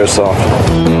my dick go soft.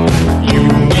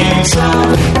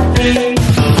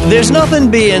 There's nothing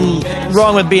being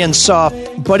wrong with being soft,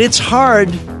 but it's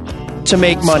hard to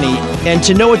make money and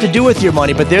to know what to do with your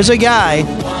money. But there's a guy,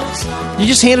 you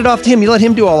just hand it off to him. You let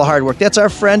him do all the hard work. That's our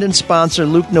friend and sponsor,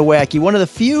 Luke Nowacki, one of the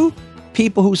few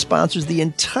people who sponsors the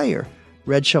entire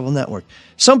Red Shovel Network.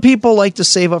 Some people like to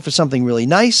save up for something really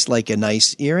nice, like a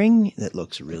nice earring that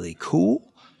looks really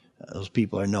cool. Those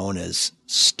people are known as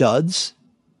studs,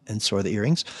 and so are the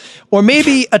earrings. Or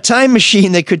maybe a time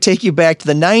machine that could take you back to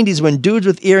the 90s when dudes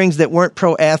with earrings that weren't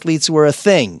pro athletes were a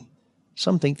thing.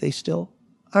 Some think they still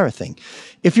are a thing.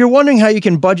 If you're wondering how you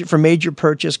can budget for major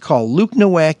purchase, call Luke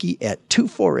Nowacki at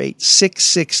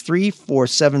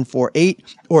 248-663-4748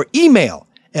 or email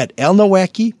at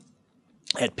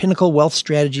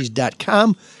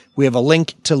lnowacki@pinnaclewealthstrategies.com. We have a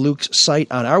link to Luke's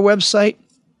site on our website.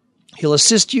 He'll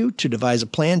assist you to devise a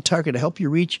plan target to help you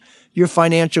reach your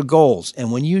financial goals.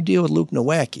 And when you deal with Luke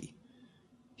Nowacki,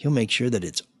 he'll make sure that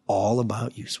it's all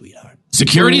about you, sweetheart.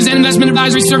 Securities and investment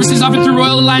advisory services offered through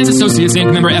Royal Alliance Associates,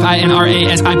 Inc., member FINRA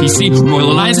SIPC.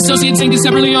 Royal Alliance Associates, Inc. is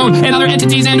separately owned, and other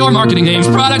entities and or marketing names,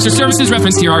 products, or services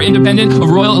referenced here are independent of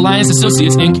Royal Alliance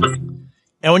Associates, Inc.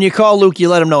 And when you call Luke, you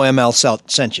let him know ML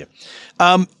sent you.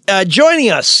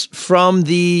 Joining us from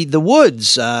the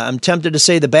woods, I'm tempted to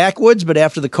say the backwoods, but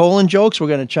after the colon jokes, we're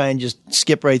going to try and just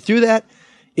skip right through that,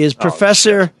 is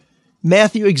Professor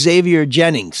Matthew Xavier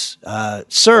Jennings.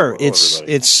 Sir, it's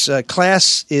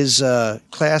class is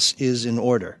in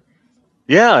order.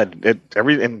 Yeah,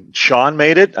 and Sean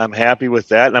made it. I'm happy with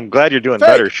that, and I'm glad you're doing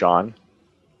better, Sean.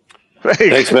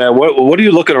 Thanks, man. What are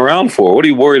you looking around for? What are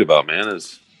you worried about, man?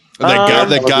 That guy on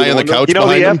the couch. You know,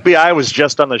 the behind him? FBI was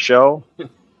just on the show.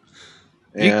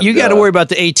 You got to worry about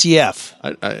the ATF.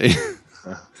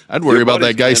 I'd worry about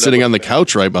that guy sitting on the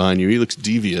couch right behind you. He looks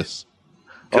devious.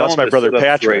 Oh, that's my brother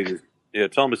Patrick. Yeah,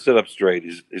 tell him to sit up straight.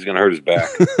 He's going to hurt his back.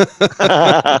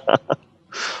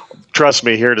 Trust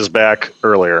me, he hurt his back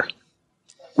earlier.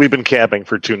 We've been camping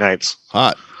for 2 nights.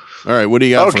 Hot. All right, what do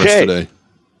you got for us today?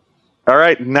 All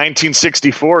right,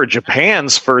 1964,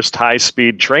 Japan's first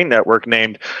high-speed train network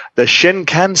named the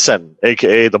Shinkansen,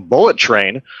 a.k.a. the Bullet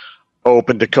Train,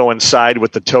 opened to coincide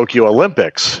with the Tokyo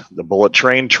Olympics. The Bullet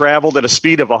Train traveled at a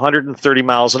speed of 130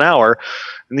 miles an hour,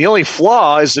 and the only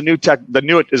flaw is the new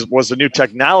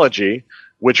technology,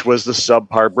 which was the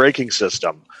subpar braking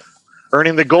system,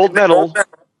 earning the gold medal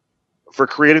for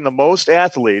creating the most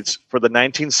athletes for the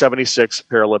 1976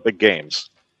 Paralympic Games.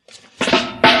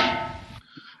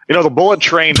 You know, the Bullet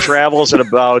Train travels at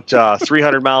about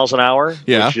 300 miles an hour,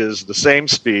 which is the same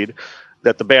speed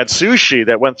that the bad sushi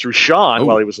that went through Sean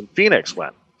while he was in Phoenix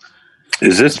went.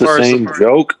 Is this the same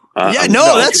joke?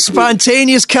 No, that's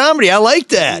spontaneous comedy. I like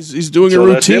that. He's doing a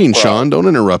routine, Sean. Don't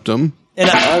interrupt him. And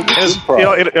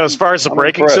as far as the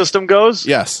braking system goes,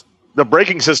 yes, the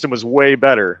braking system was way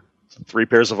better than 3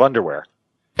 pairs of underwear.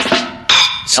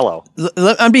 Hello.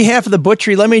 On behalf of the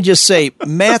butchery, let me just say,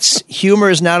 Matt's humor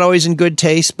is not always in good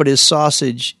taste, but his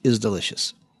sausage is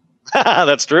delicious.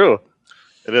 That's true.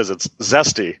 It is. It's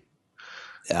zesty.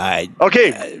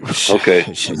 Okay.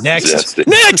 Next.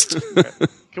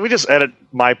 Can we just edit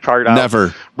my part out?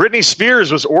 Never. Britney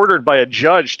Spears was ordered by a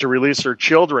judge to release her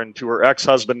children to her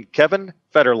ex-husband, Kevin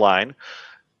Federline,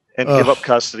 and give up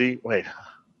custody. Wait.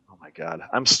 Oh, my God.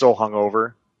 I'm still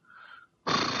hungover.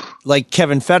 Like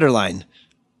Kevin Federline.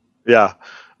 Yeah.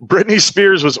 Britney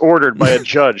Spears was ordered by a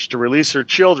judge to release her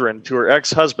children to her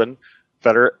ex-husband,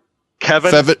 Kevin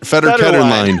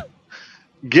Federline,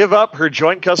 give up her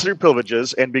joint custody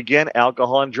privileges, and begin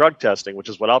alcohol and drug testing, which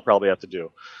is what I'll probably have to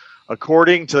do.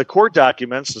 According to the court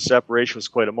documents, the separation was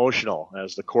quite emotional.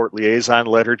 As the court liaison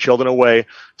led her children away,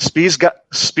 Spears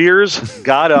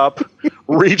got up,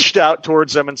 reached out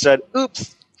towards them, and said,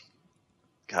 "Oops."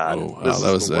 God,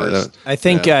 that was the worst. I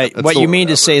think what you mean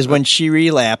to say is when she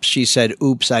relapsed, she said,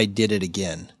 "Oops, I did it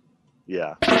again."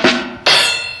 Yeah,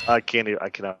 I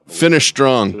cannot finish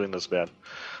strong. Doing this bad.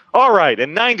 All right,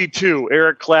 in '92,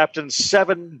 Eric Clapton's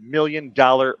 $7 million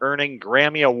earning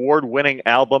Grammy Award-winning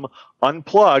album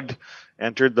 "Unplugged"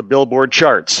 entered the Billboard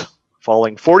charts,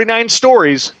 falling 49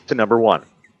 stories to number 1.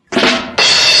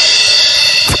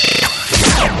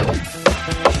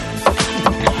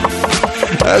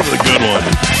 That's a good one.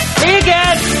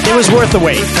 It was worth the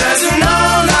wait. There's an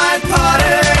all-night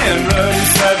party in room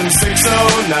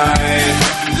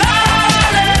 7609.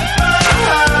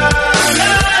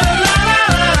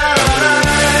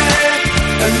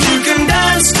 And you can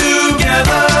dance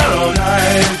together all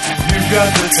night. You've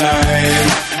got the time.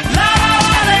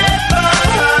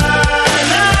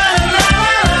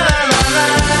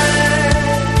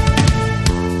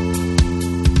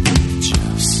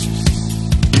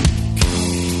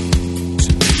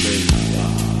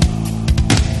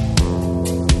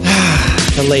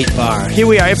 The late bar. Here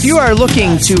we are. If you are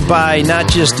looking to buy not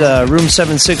just room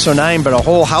 7609, but a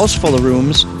whole house full of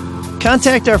rooms,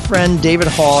 contact our friend David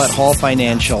Hall at Hall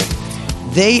Financial.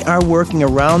 They are working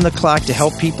around the clock to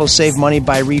help people save money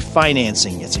by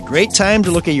refinancing. It's a great time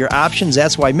to look at your options.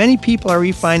 That's why many people are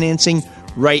refinancing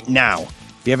right now.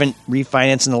 If you haven't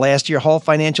refinanced in the last year, Hall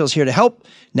Financial is here to help.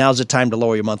 Now's the time to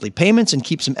lower your monthly payments and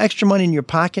keep some extra money in your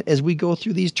pocket as we go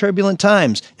through these turbulent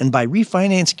times. And by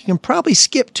refinancing, you can probably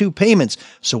skip 2 payments.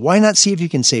 So why not see if you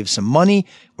can save some money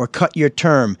or cut your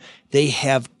term? They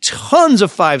have tons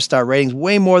of 5-star ratings,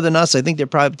 way more than us. I think they're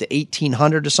probably up to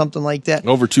 1,800 or something like that.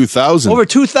 Over 2,000. Over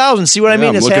 2,000. See what I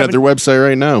mean? I'm looking at their website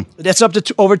right now. That's up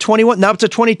to over 21. Now up to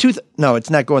 22. No, it's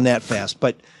not going that fast.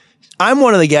 But I'm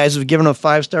one of the guys who've given them a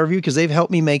 5-star review because they've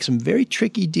helped me make some very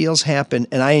tricky deals happen.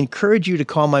 And I encourage you to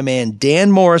call my man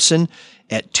Dan Morrison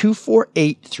at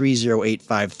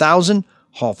 248-308-5000.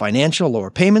 Hall Financial, lower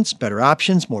payments, better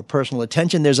options, more personal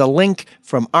attention. There's a link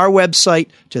from our website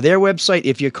to their website.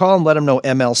 If you call them, let them know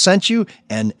ML sent you,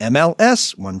 and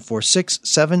MLS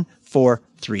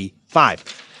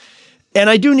 1467435. And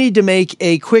I do need to make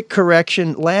a quick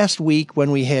correction. Last week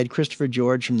when we had Christopher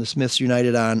George from the Smiths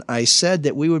United on, I said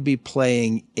that we would be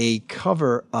playing a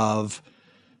cover of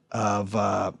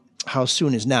How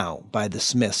Soon Is Now by the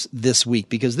Smiths this week,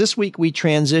 because this week we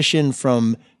transitioned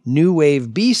from new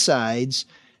wave B-sides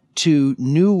to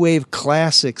new wave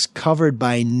classics covered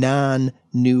by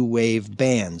new wave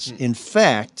bands. In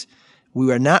fact,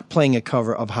 we are not playing a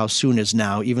cover of How Soon Is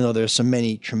Now, even though there's so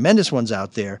many tremendous ones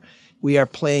out there. We are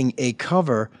playing a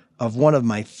cover of one of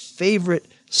my favorite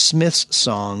Smiths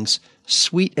songs,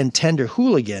 Sweet and Tender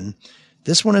Hooligan.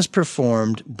 This one is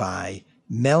performed by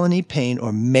Melanie Payne,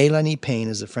 or Mélanie Payne,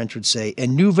 as the French would say,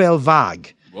 and Nouvelle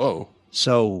Vague. Whoa.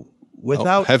 So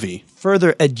without heavy.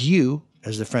 further ado,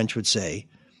 as the French would say,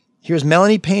 here's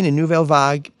Melanie Payne and Nouvelle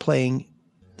Vague playing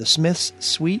the Smiths'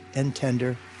 Sweet and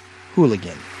Tender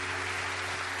Hooligan.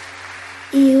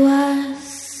 He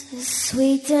was a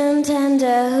sweet and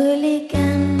tender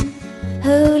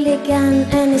hooligan,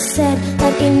 and he said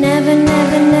that he never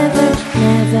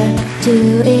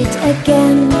do it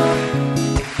again.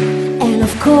 And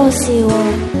of course he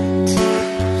won't.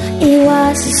 He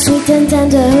was a sweet and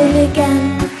tender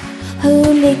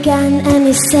hooligan, and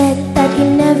he said that he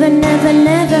never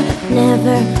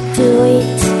do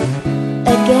it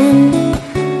again.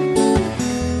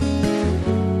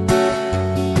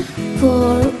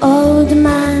 Poor old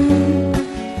man,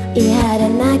 he had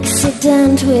an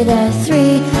accident with a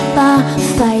 3-bar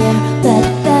fire, but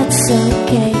that's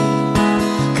okay,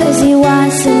 'cause he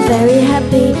wasn't very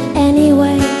happy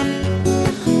anyway.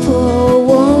 Poor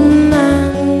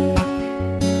woman,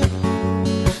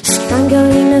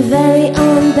 strangling her very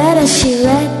own bed as she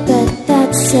read, but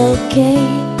that's okay,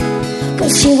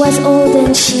 'cause she was old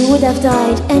and she would have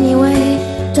died anyway.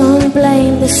 Don't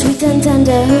blame the sweet and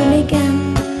tender hooligan,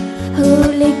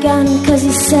 'cause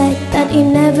he said that he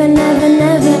never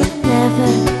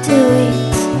do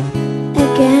it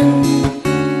again.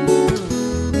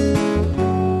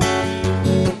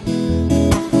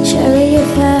 Sure,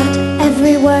 you've heard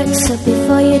every word, so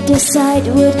before you decide,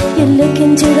 would you look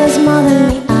into those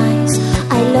motherly eyes?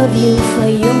 I love you for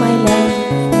you, my love.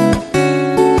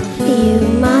 You,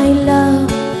 my love.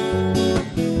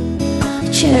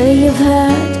 Sure, you've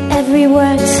heard every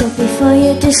word, so before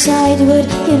you decide, would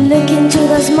you look into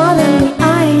those motherly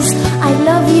eyes? I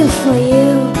love you for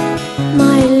you,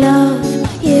 my love,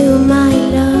 you, my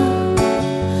love.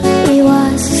 He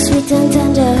was a sweet and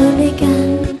tender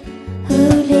hooligan,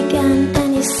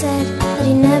 and he said that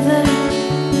he never do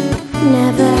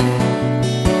it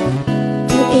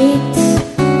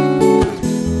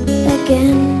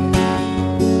again,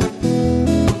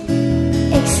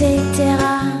 etc.,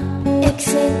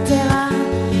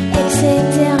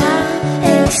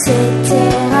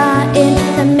 in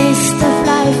the midst of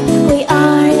life we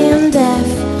are in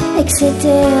death, etc.,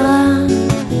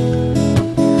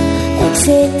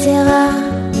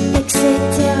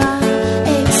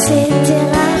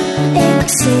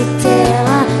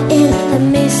 in the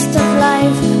midst of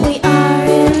life we are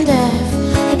in death,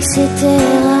 etc.,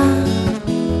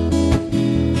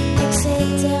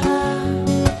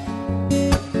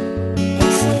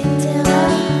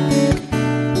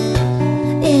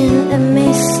 in the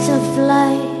midst of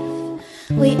life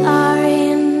we are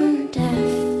in death,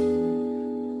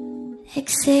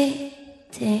 etc.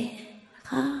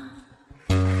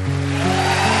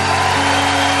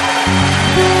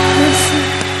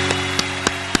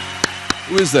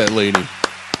 Who is that lady?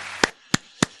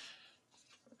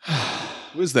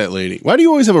 Who is that lady? Why do you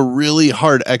always have a really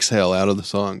hard exhale out of the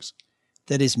songs?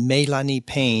 That is Mélanie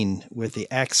Payne with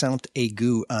the accent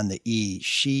aigu on the E.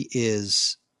 She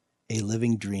is a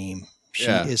living dream. She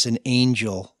is an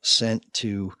angel sent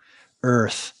to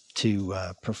Earth to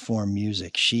perform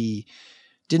music. She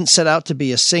didn't set out to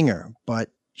be a singer,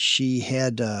 but she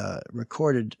had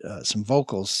recorded some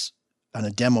vocals on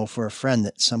a demo for a friend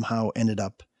that somehow ended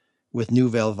up with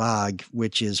Nouvelle Vague,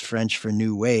 which is French for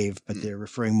new wave, but they're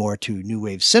referring more to new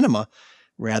wave cinema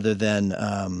rather than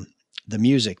the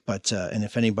music. But and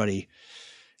if anybody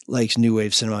likes new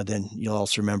wave cinema, then you'll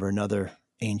also remember another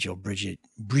angel, Brigitte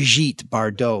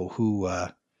Bardot, who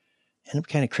ended up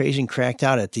kind of crazy and cracked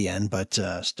out at the end, but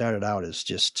started out as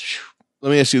just. Let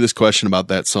me ask you this question about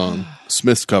that song,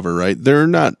 Smith's cover. Right? They're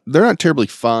not terribly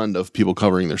fond of people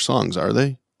covering their songs, are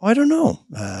they? Oh, I don't know.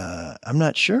 I'm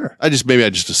not sure. I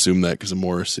just assumed that because of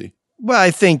Morrissey. Well,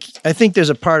 I think there's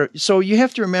a part of, so you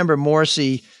have to remember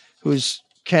Morrissey, who's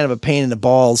kind of a pain in the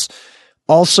balls,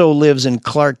 also lives in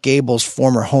Clark Gable's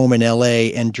former home in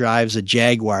LA and drives a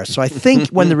Jaguar. So I think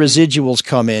when the residuals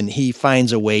come in, he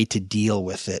finds a way to deal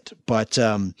with it. But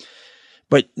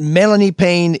Mélanie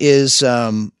Payne is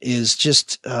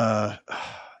just, God,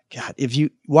 if you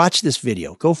watch this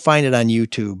video, go find it on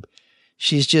YouTube.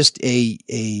 She's just a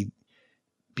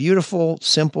beautiful,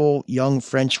 simple, young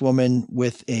French woman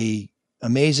with a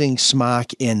amazing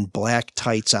smock and black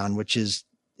tights on, which is,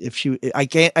 I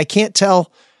can't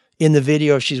tell in the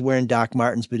video if she's wearing Doc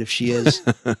Martens, but if she is,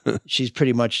 she's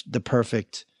pretty much the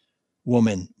perfect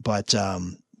woman, but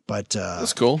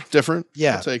that's cool. Different.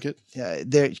 Yeah. I'll take it.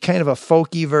 They're kind of a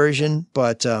folky version,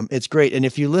 but it's great. And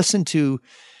if you listen to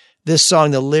this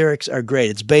song, the lyrics are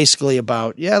great. It's basically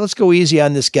about, let's go easy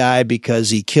on this guy because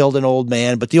he killed an old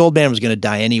man, but the old man was going to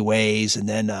die anyways. And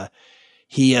then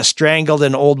he strangled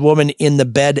an old woman in the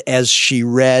bed as she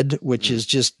read, which is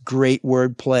just great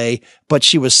wordplay, but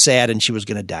she was sad and she was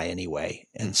going to die anyway.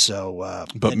 And so,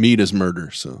 but meat is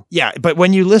murder. So yeah, but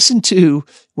when you listen to,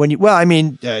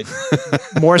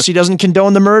 Morrissey doesn't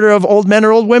condone the murder of old men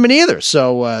or old women either.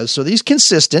 So he's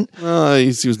consistent.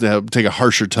 He seems to take a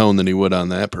harsher tone than he would on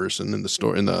that person in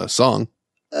the song.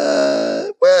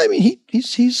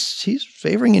 He's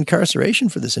favoring incarceration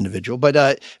for this individual.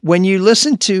 But when you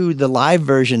listen to the live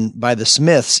version by the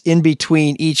Smiths, in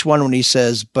between each one, when he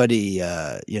says, "But he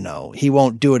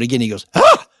won't do it again," he goes,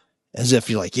 "Ah!" As if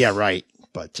you're like, "Yeah, right."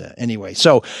 But anyway,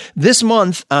 so this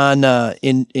month on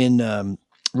in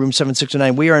Room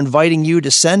 7609, we are inviting you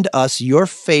to send us your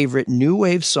favorite new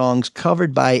wave songs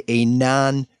covered by a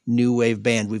non-new wave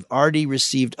band. We've already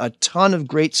received a ton of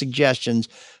great suggestions.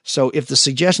 So if the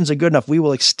suggestions are good enough, we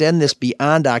will extend this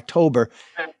beyond October.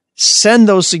 Send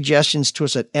those suggestions to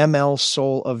us at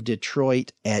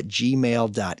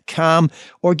mlsoulofdetroit@gmail.com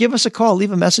or give us a call.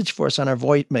 Leave a message for us on our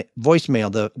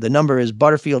voicemail. The number is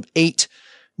Butterfield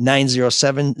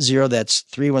 89070. That's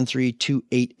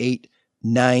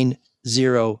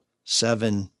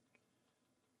 313-288-907.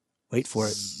 Wait for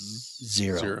it.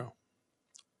 Zero.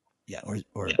 Yeah. Or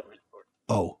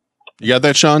oh. You got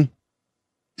that, Sean?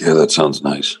 Yeah, that sounds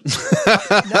nice. Did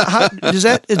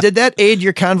that aid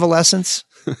your convalescence?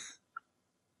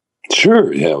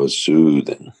 Sure. Yeah, it was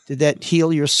soothing. Did that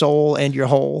heal your soul and your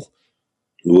whole?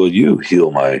 Will you heal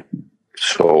my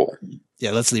soul? Yeah,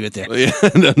 let's leave it there. Yeah,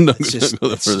 no, go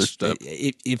the further step.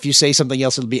 If you say something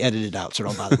else, it'll be edited out, so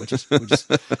don't bother. We'll just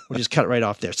cut it right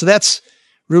off there. So that's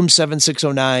Room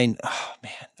 7609. Oh,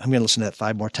 man, I'm going to listen to that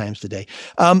 5 more times today.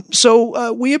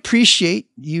 So we appreciate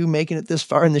you making it this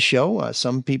far in the show.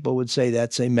 Some people would say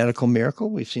that's a medical miracle.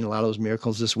 We've seen a lot of those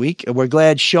miracles this week. We're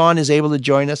glad Sean is able to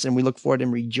join us, and we look forward to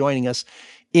him rejoining us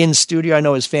in studio. I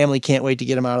know his family can't wait to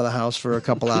get him out of the house for a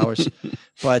couple hours.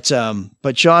 But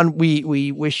Sean,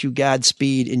 we wish you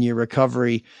Godspeed in your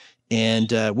recovery, and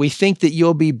we think that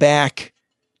you'll be back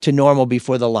to normal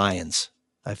before the Lions.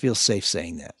 I feel safe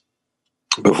saying that.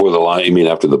 Before the line, you mean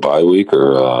after the bye week,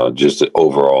 or just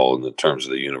overall in the terms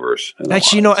of the universe?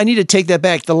 Actually, I need to take that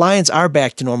back. The Lions are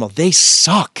back to normal. They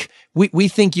suck. We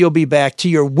think you'll be back to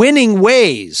your winning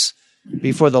ways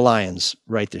before the Lions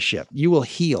right the ship. You will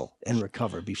heal and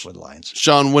recover before the Lions.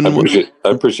 Sean, I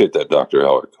appreciate that, Dr.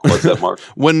 Howard. What's that, Mark?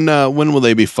 When will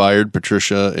they be fired,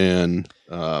 Patricia and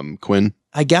Quinn?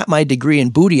 I got my degree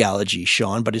in bootyology,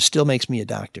 Sean, but it still makes me a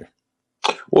doctor.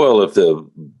 Well,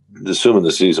 assuming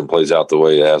the season plays out the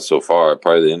way it has so far,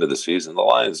 probably the end of the season, the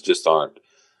Lions just aren't.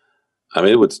 I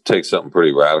mean, it would take something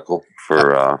pretty radical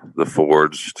for the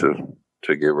Fords to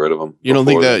get rid of them. You don't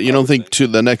think to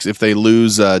the next, if they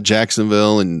lose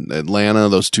Jacksonville and Atlanta,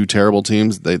 those two terrible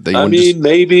teams, they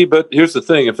maybe, but here's the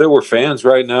thing: if there were fans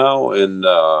right now and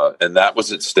that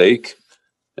was at stake,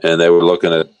 and they were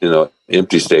looking at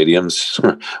empty stadiums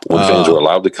when fans were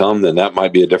allowed to come, then that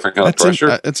might be a different kind of pressure.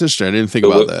 That's interesting. I didn't think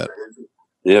about that.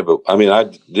 Yeah, but I mean, I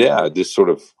was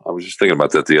just thinking about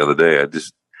that the other day.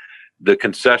 The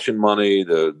concession money,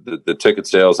 the ticket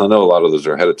sales. I know a lot of those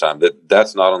are ahead of time.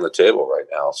 That's not on the table right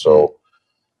now. So,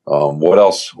 what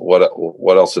else?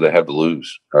 What else do they have to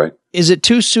lose? Right? Is it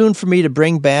too soon for me to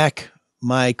bring back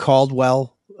my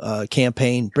Caldwell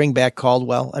campaign? Bring back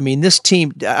Caldwell. I mean, this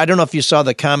team. I don't know if you saw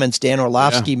the comments Dan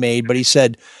Orlovsky made, but he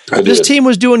said this team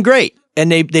was doing great,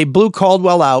 and they blew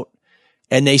Caldwell out.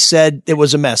 And they said it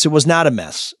was a mess. It was not a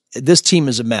mess. This team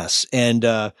is a mess. And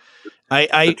I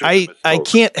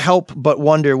can't help but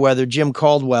wonder whether Jim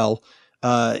Caldwell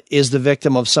is the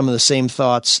victim of some of the same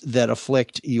thoughts that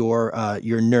afflict your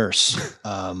nurse.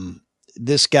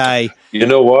 This guy,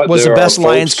 was the best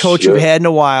Lions coach we've had in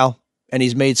a while, and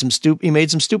he's made some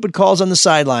stupid calls on the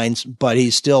sidelines, but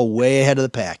he's still way ahead of the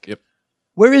pack. Yep.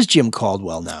 Where is Jim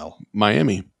Caldwell now?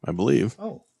 Miami, I believe.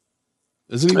 Oh.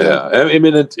 Isn't he? Yeah, I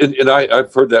mean,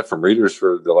 I've heard that from readers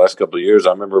for the last couple of years.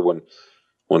 I remember when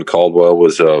Caldwell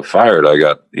was fired, I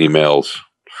got emails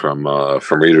from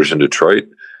readers in Detroit.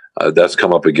 That's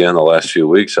come up again the last few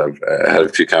weeks. I've had a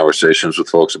few conversations with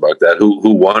folks about that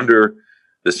who wonder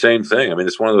the same thing. I mean,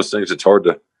 it's one of those things that's hard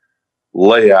to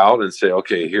lay out and say,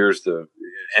 okay, here's the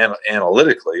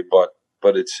analytically, but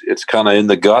it's kind of in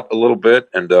the gut a little bit.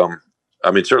 And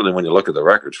I mean, certainly when you look at the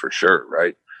records, for sure,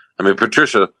 right? I mean,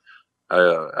 Patricia.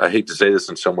 I hate to say this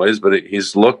in some ways, but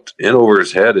he's looked in over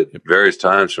his head at various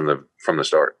times from the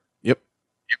start. Yep.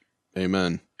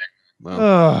 Amen. Wow.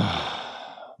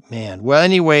 Oh, man. Well,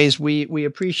 anyways, we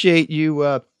appreciate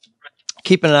you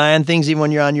keeping an eye on things even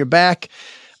when you're on your back.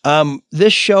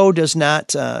 This show does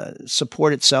not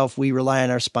support itself. We rely on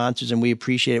our sponsors, and we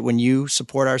appreciate it when you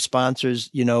support our sponsors.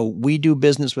 You know, we do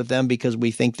business with them because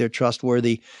we think they're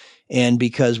trustworthy and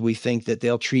because we think that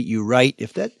they'll treat you right.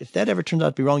 If that ever turns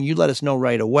out to be wrong, you let us know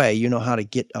right away. You know how to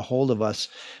get a hold of us.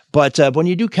 But when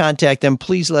you do contact them,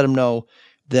 please let them know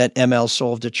that ML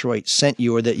Soul of Detroit sent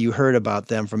you or that you heard about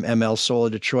them from ML Soul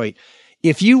of Detroit.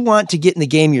 If you want to get in the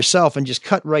game yourself and just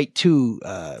cut right through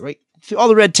all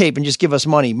the red tape and just give us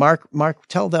money, Mark,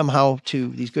 tell them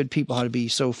these good people, how to be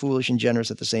so foolish and generous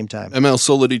at the same time.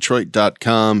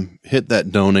 MLSoulofDetroit.com. Hit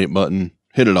that donate button.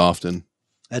 Hit it often.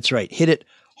 That's right. Hit it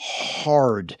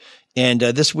hard. And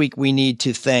this week we need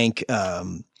to thank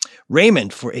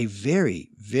Raymond for a very,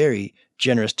 very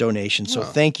generous donation. So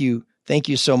thank you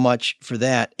so much for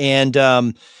that. And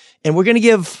we're gonna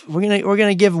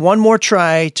give one more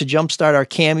try to jumpstart our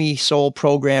Cami Soul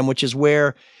program, which is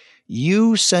where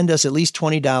you send us at least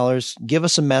 $20, give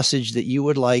us a message that you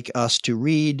would like us to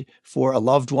read for a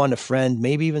loved one, a friend,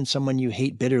 maybe even someone you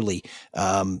hate bitterly.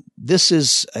 This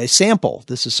is a sample.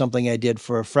 This is something I did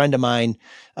for a friend of mine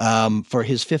for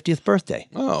his 50th birthday.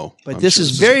 Oh, but this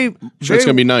is very, it's going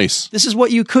to be nice. This is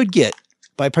what you could get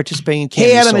by participating in Cami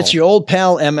Hey, Adam, Soul. it's your old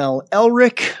pal, ML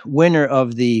Elric, winner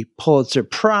of the Pulitzer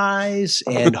Prize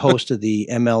and host of the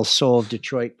ML Soul of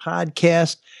Detroit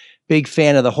podcast. Big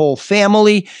fan of the whole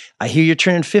family. I hear you're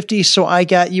turning 50, so I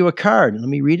got you a card. Let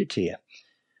me read it to you.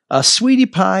 A sweetie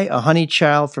pie, a honey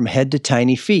child from head to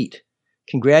tiny feet.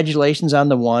 Congratulations on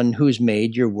the one who's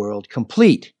made your world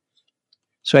complete.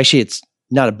 So actually, it's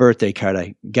not a birthday card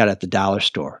I got at the dollar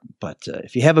store. But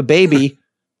if you have a baby,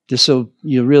 it'll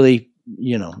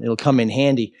come in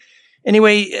handy.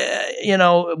 Anyway,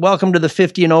 welcome to the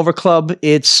 50 and over club.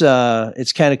 It's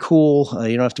kind of cool.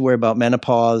 You don't have to worry about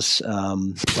menopause.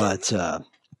 But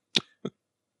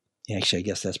actually, I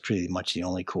guess that's pretty much the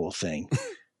only cool thing.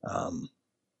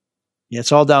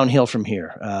 It's all downhill from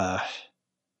here.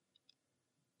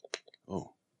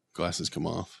 Glasses come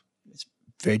off. It's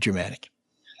very dramatic.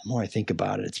 The more I think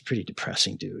about it, it's pretty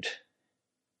depressing, dude.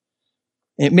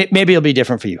 Maybe it'll be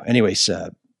different for you. Anyways,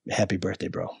 happy birthday,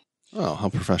 bro. Oh, how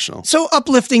professional. So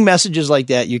uplifting messages like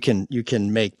that you can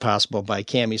make possible by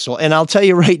Cami Soul. And I'll tell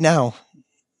you right now,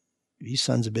 these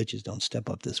sons of bitches don't step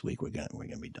up this week. We're gonna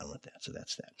be done with that. So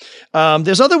that's that.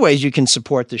 There's other ways you can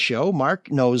support the show. Mark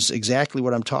knows exactly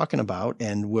what I'm talking about,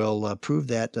 and we'll prove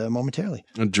that momentarily.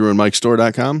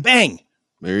 DrewandMikeStore.com. Bang!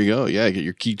 There you go. Yeah, get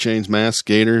your keychains, masks,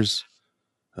 gaiters,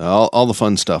 all the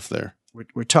fun stuff there.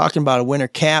 We're talking about a winter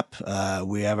cap.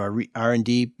 We have our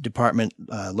R&D department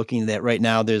looking at that right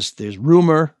now. There's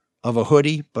rumor of a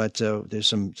hoodie, but there's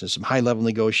some high level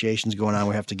negotiations going on.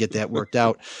 We have to get that worked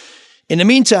out. In the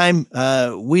meantime,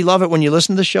 we love it when you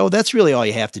listen to the show. That's really all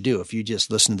you have to do. If you just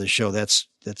listen to the show, that's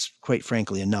quite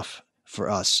frankly enough for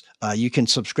us. You can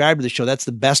subscribe to the show. That's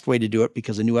the best way to do it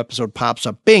because a new episode pops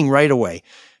up, bing, right away.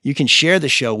 You can share the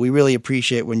show. We really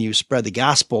appreciate when you spread the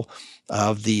gospel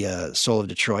of the Soul of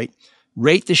Detroit.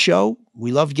 Rate the show.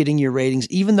 We love getting your ratings,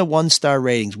 even the 1-star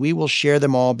ratings. We will share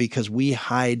them all because we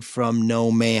hide from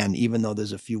no man, even though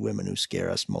there's a few women who scare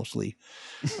us, mostly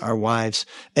our wives.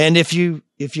 And if you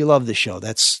love the show,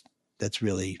 that's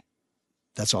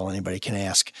all anybody can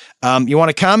ask. You want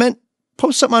to comment?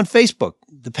 Post something on Facebook.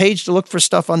 The page to look for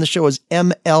stuff on the show is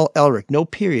ML Elric. No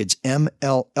periods,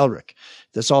 ML Elric.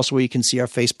 That's also where you can see our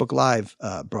Facebook Live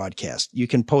broadcast. You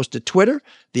can post to Twitter.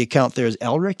 The account there is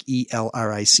Elric,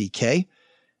 ELRICK.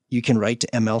 You can write to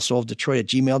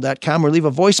mlsoulofdetroit@gmail.com or leave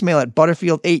a voicemail at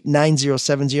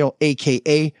Butterfield89070,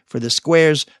 a.k.a. for the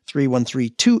squares,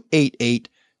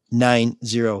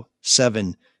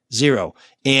 313-288-9070.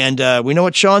 And we know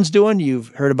what Sean's doing. You've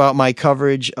heard about my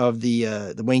coverage of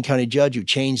the Wayne County judge who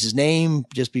changed his name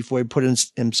just before he put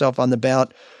himself on the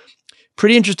ballot.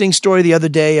 Pretty interesting story the other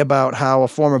day about how a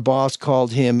former boss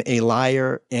called him a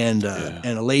liar and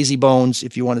a lazy bones.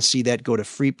 If you want to see that, go to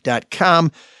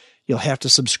freep.com. You'll have to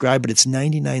subscribe, but it's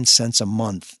 99 cents a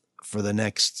month for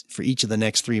each of the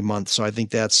next 3 months. So I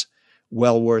think that's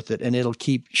well worth it. And it'll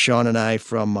keep Sean and I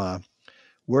from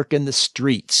working the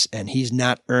streets, and he's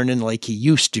not earning like he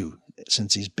used to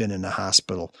since he's been in the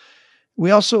hospital. We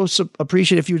also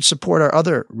appreciate if you would support our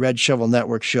other Red Shovel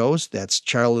Network shows. That's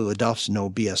Charlie LaDuff's No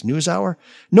BS News Hour,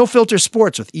 No Filter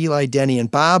Sports with Eli, Denny, and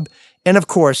Bob, and of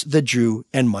course, the Drew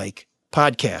and Mike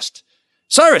podcast.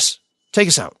 Cyrus, take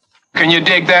us out. Can you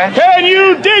dig that? Can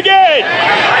you dig it?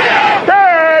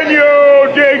 Can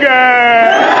you dig it?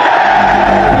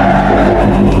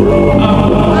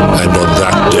 And on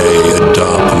that day, a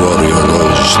dark warrior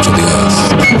rose to the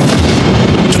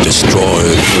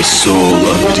the soul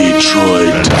of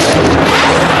Detroit.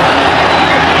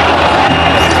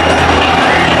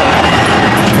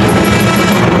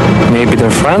 Maybe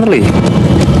they're friendly.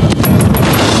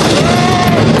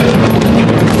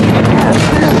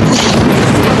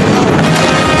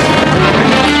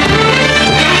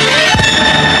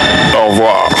 Au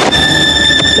revoir.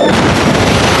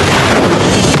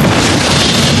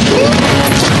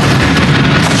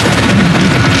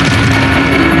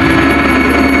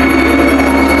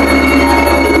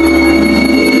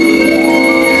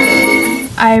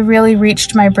 I really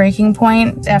reached my breaking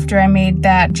point after I made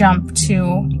that jump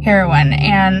to heroin,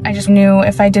 and I just knew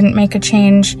if I didn't make a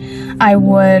change, I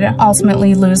would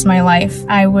ultimately lose my life.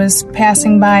 I was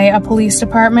passing by a police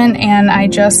department, and I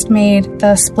just made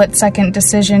the split-second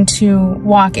decision to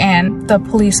walk in. The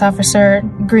police officer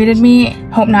greeted me,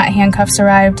 Hope Not handcuffs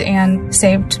arrived, and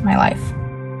saved my life.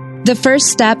 The first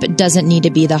step doesn't need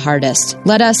to be the hardest.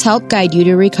 Let us help guide you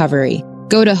to recovery.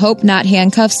 Go to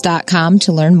HopeNotHandcuffs.com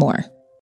to learn more.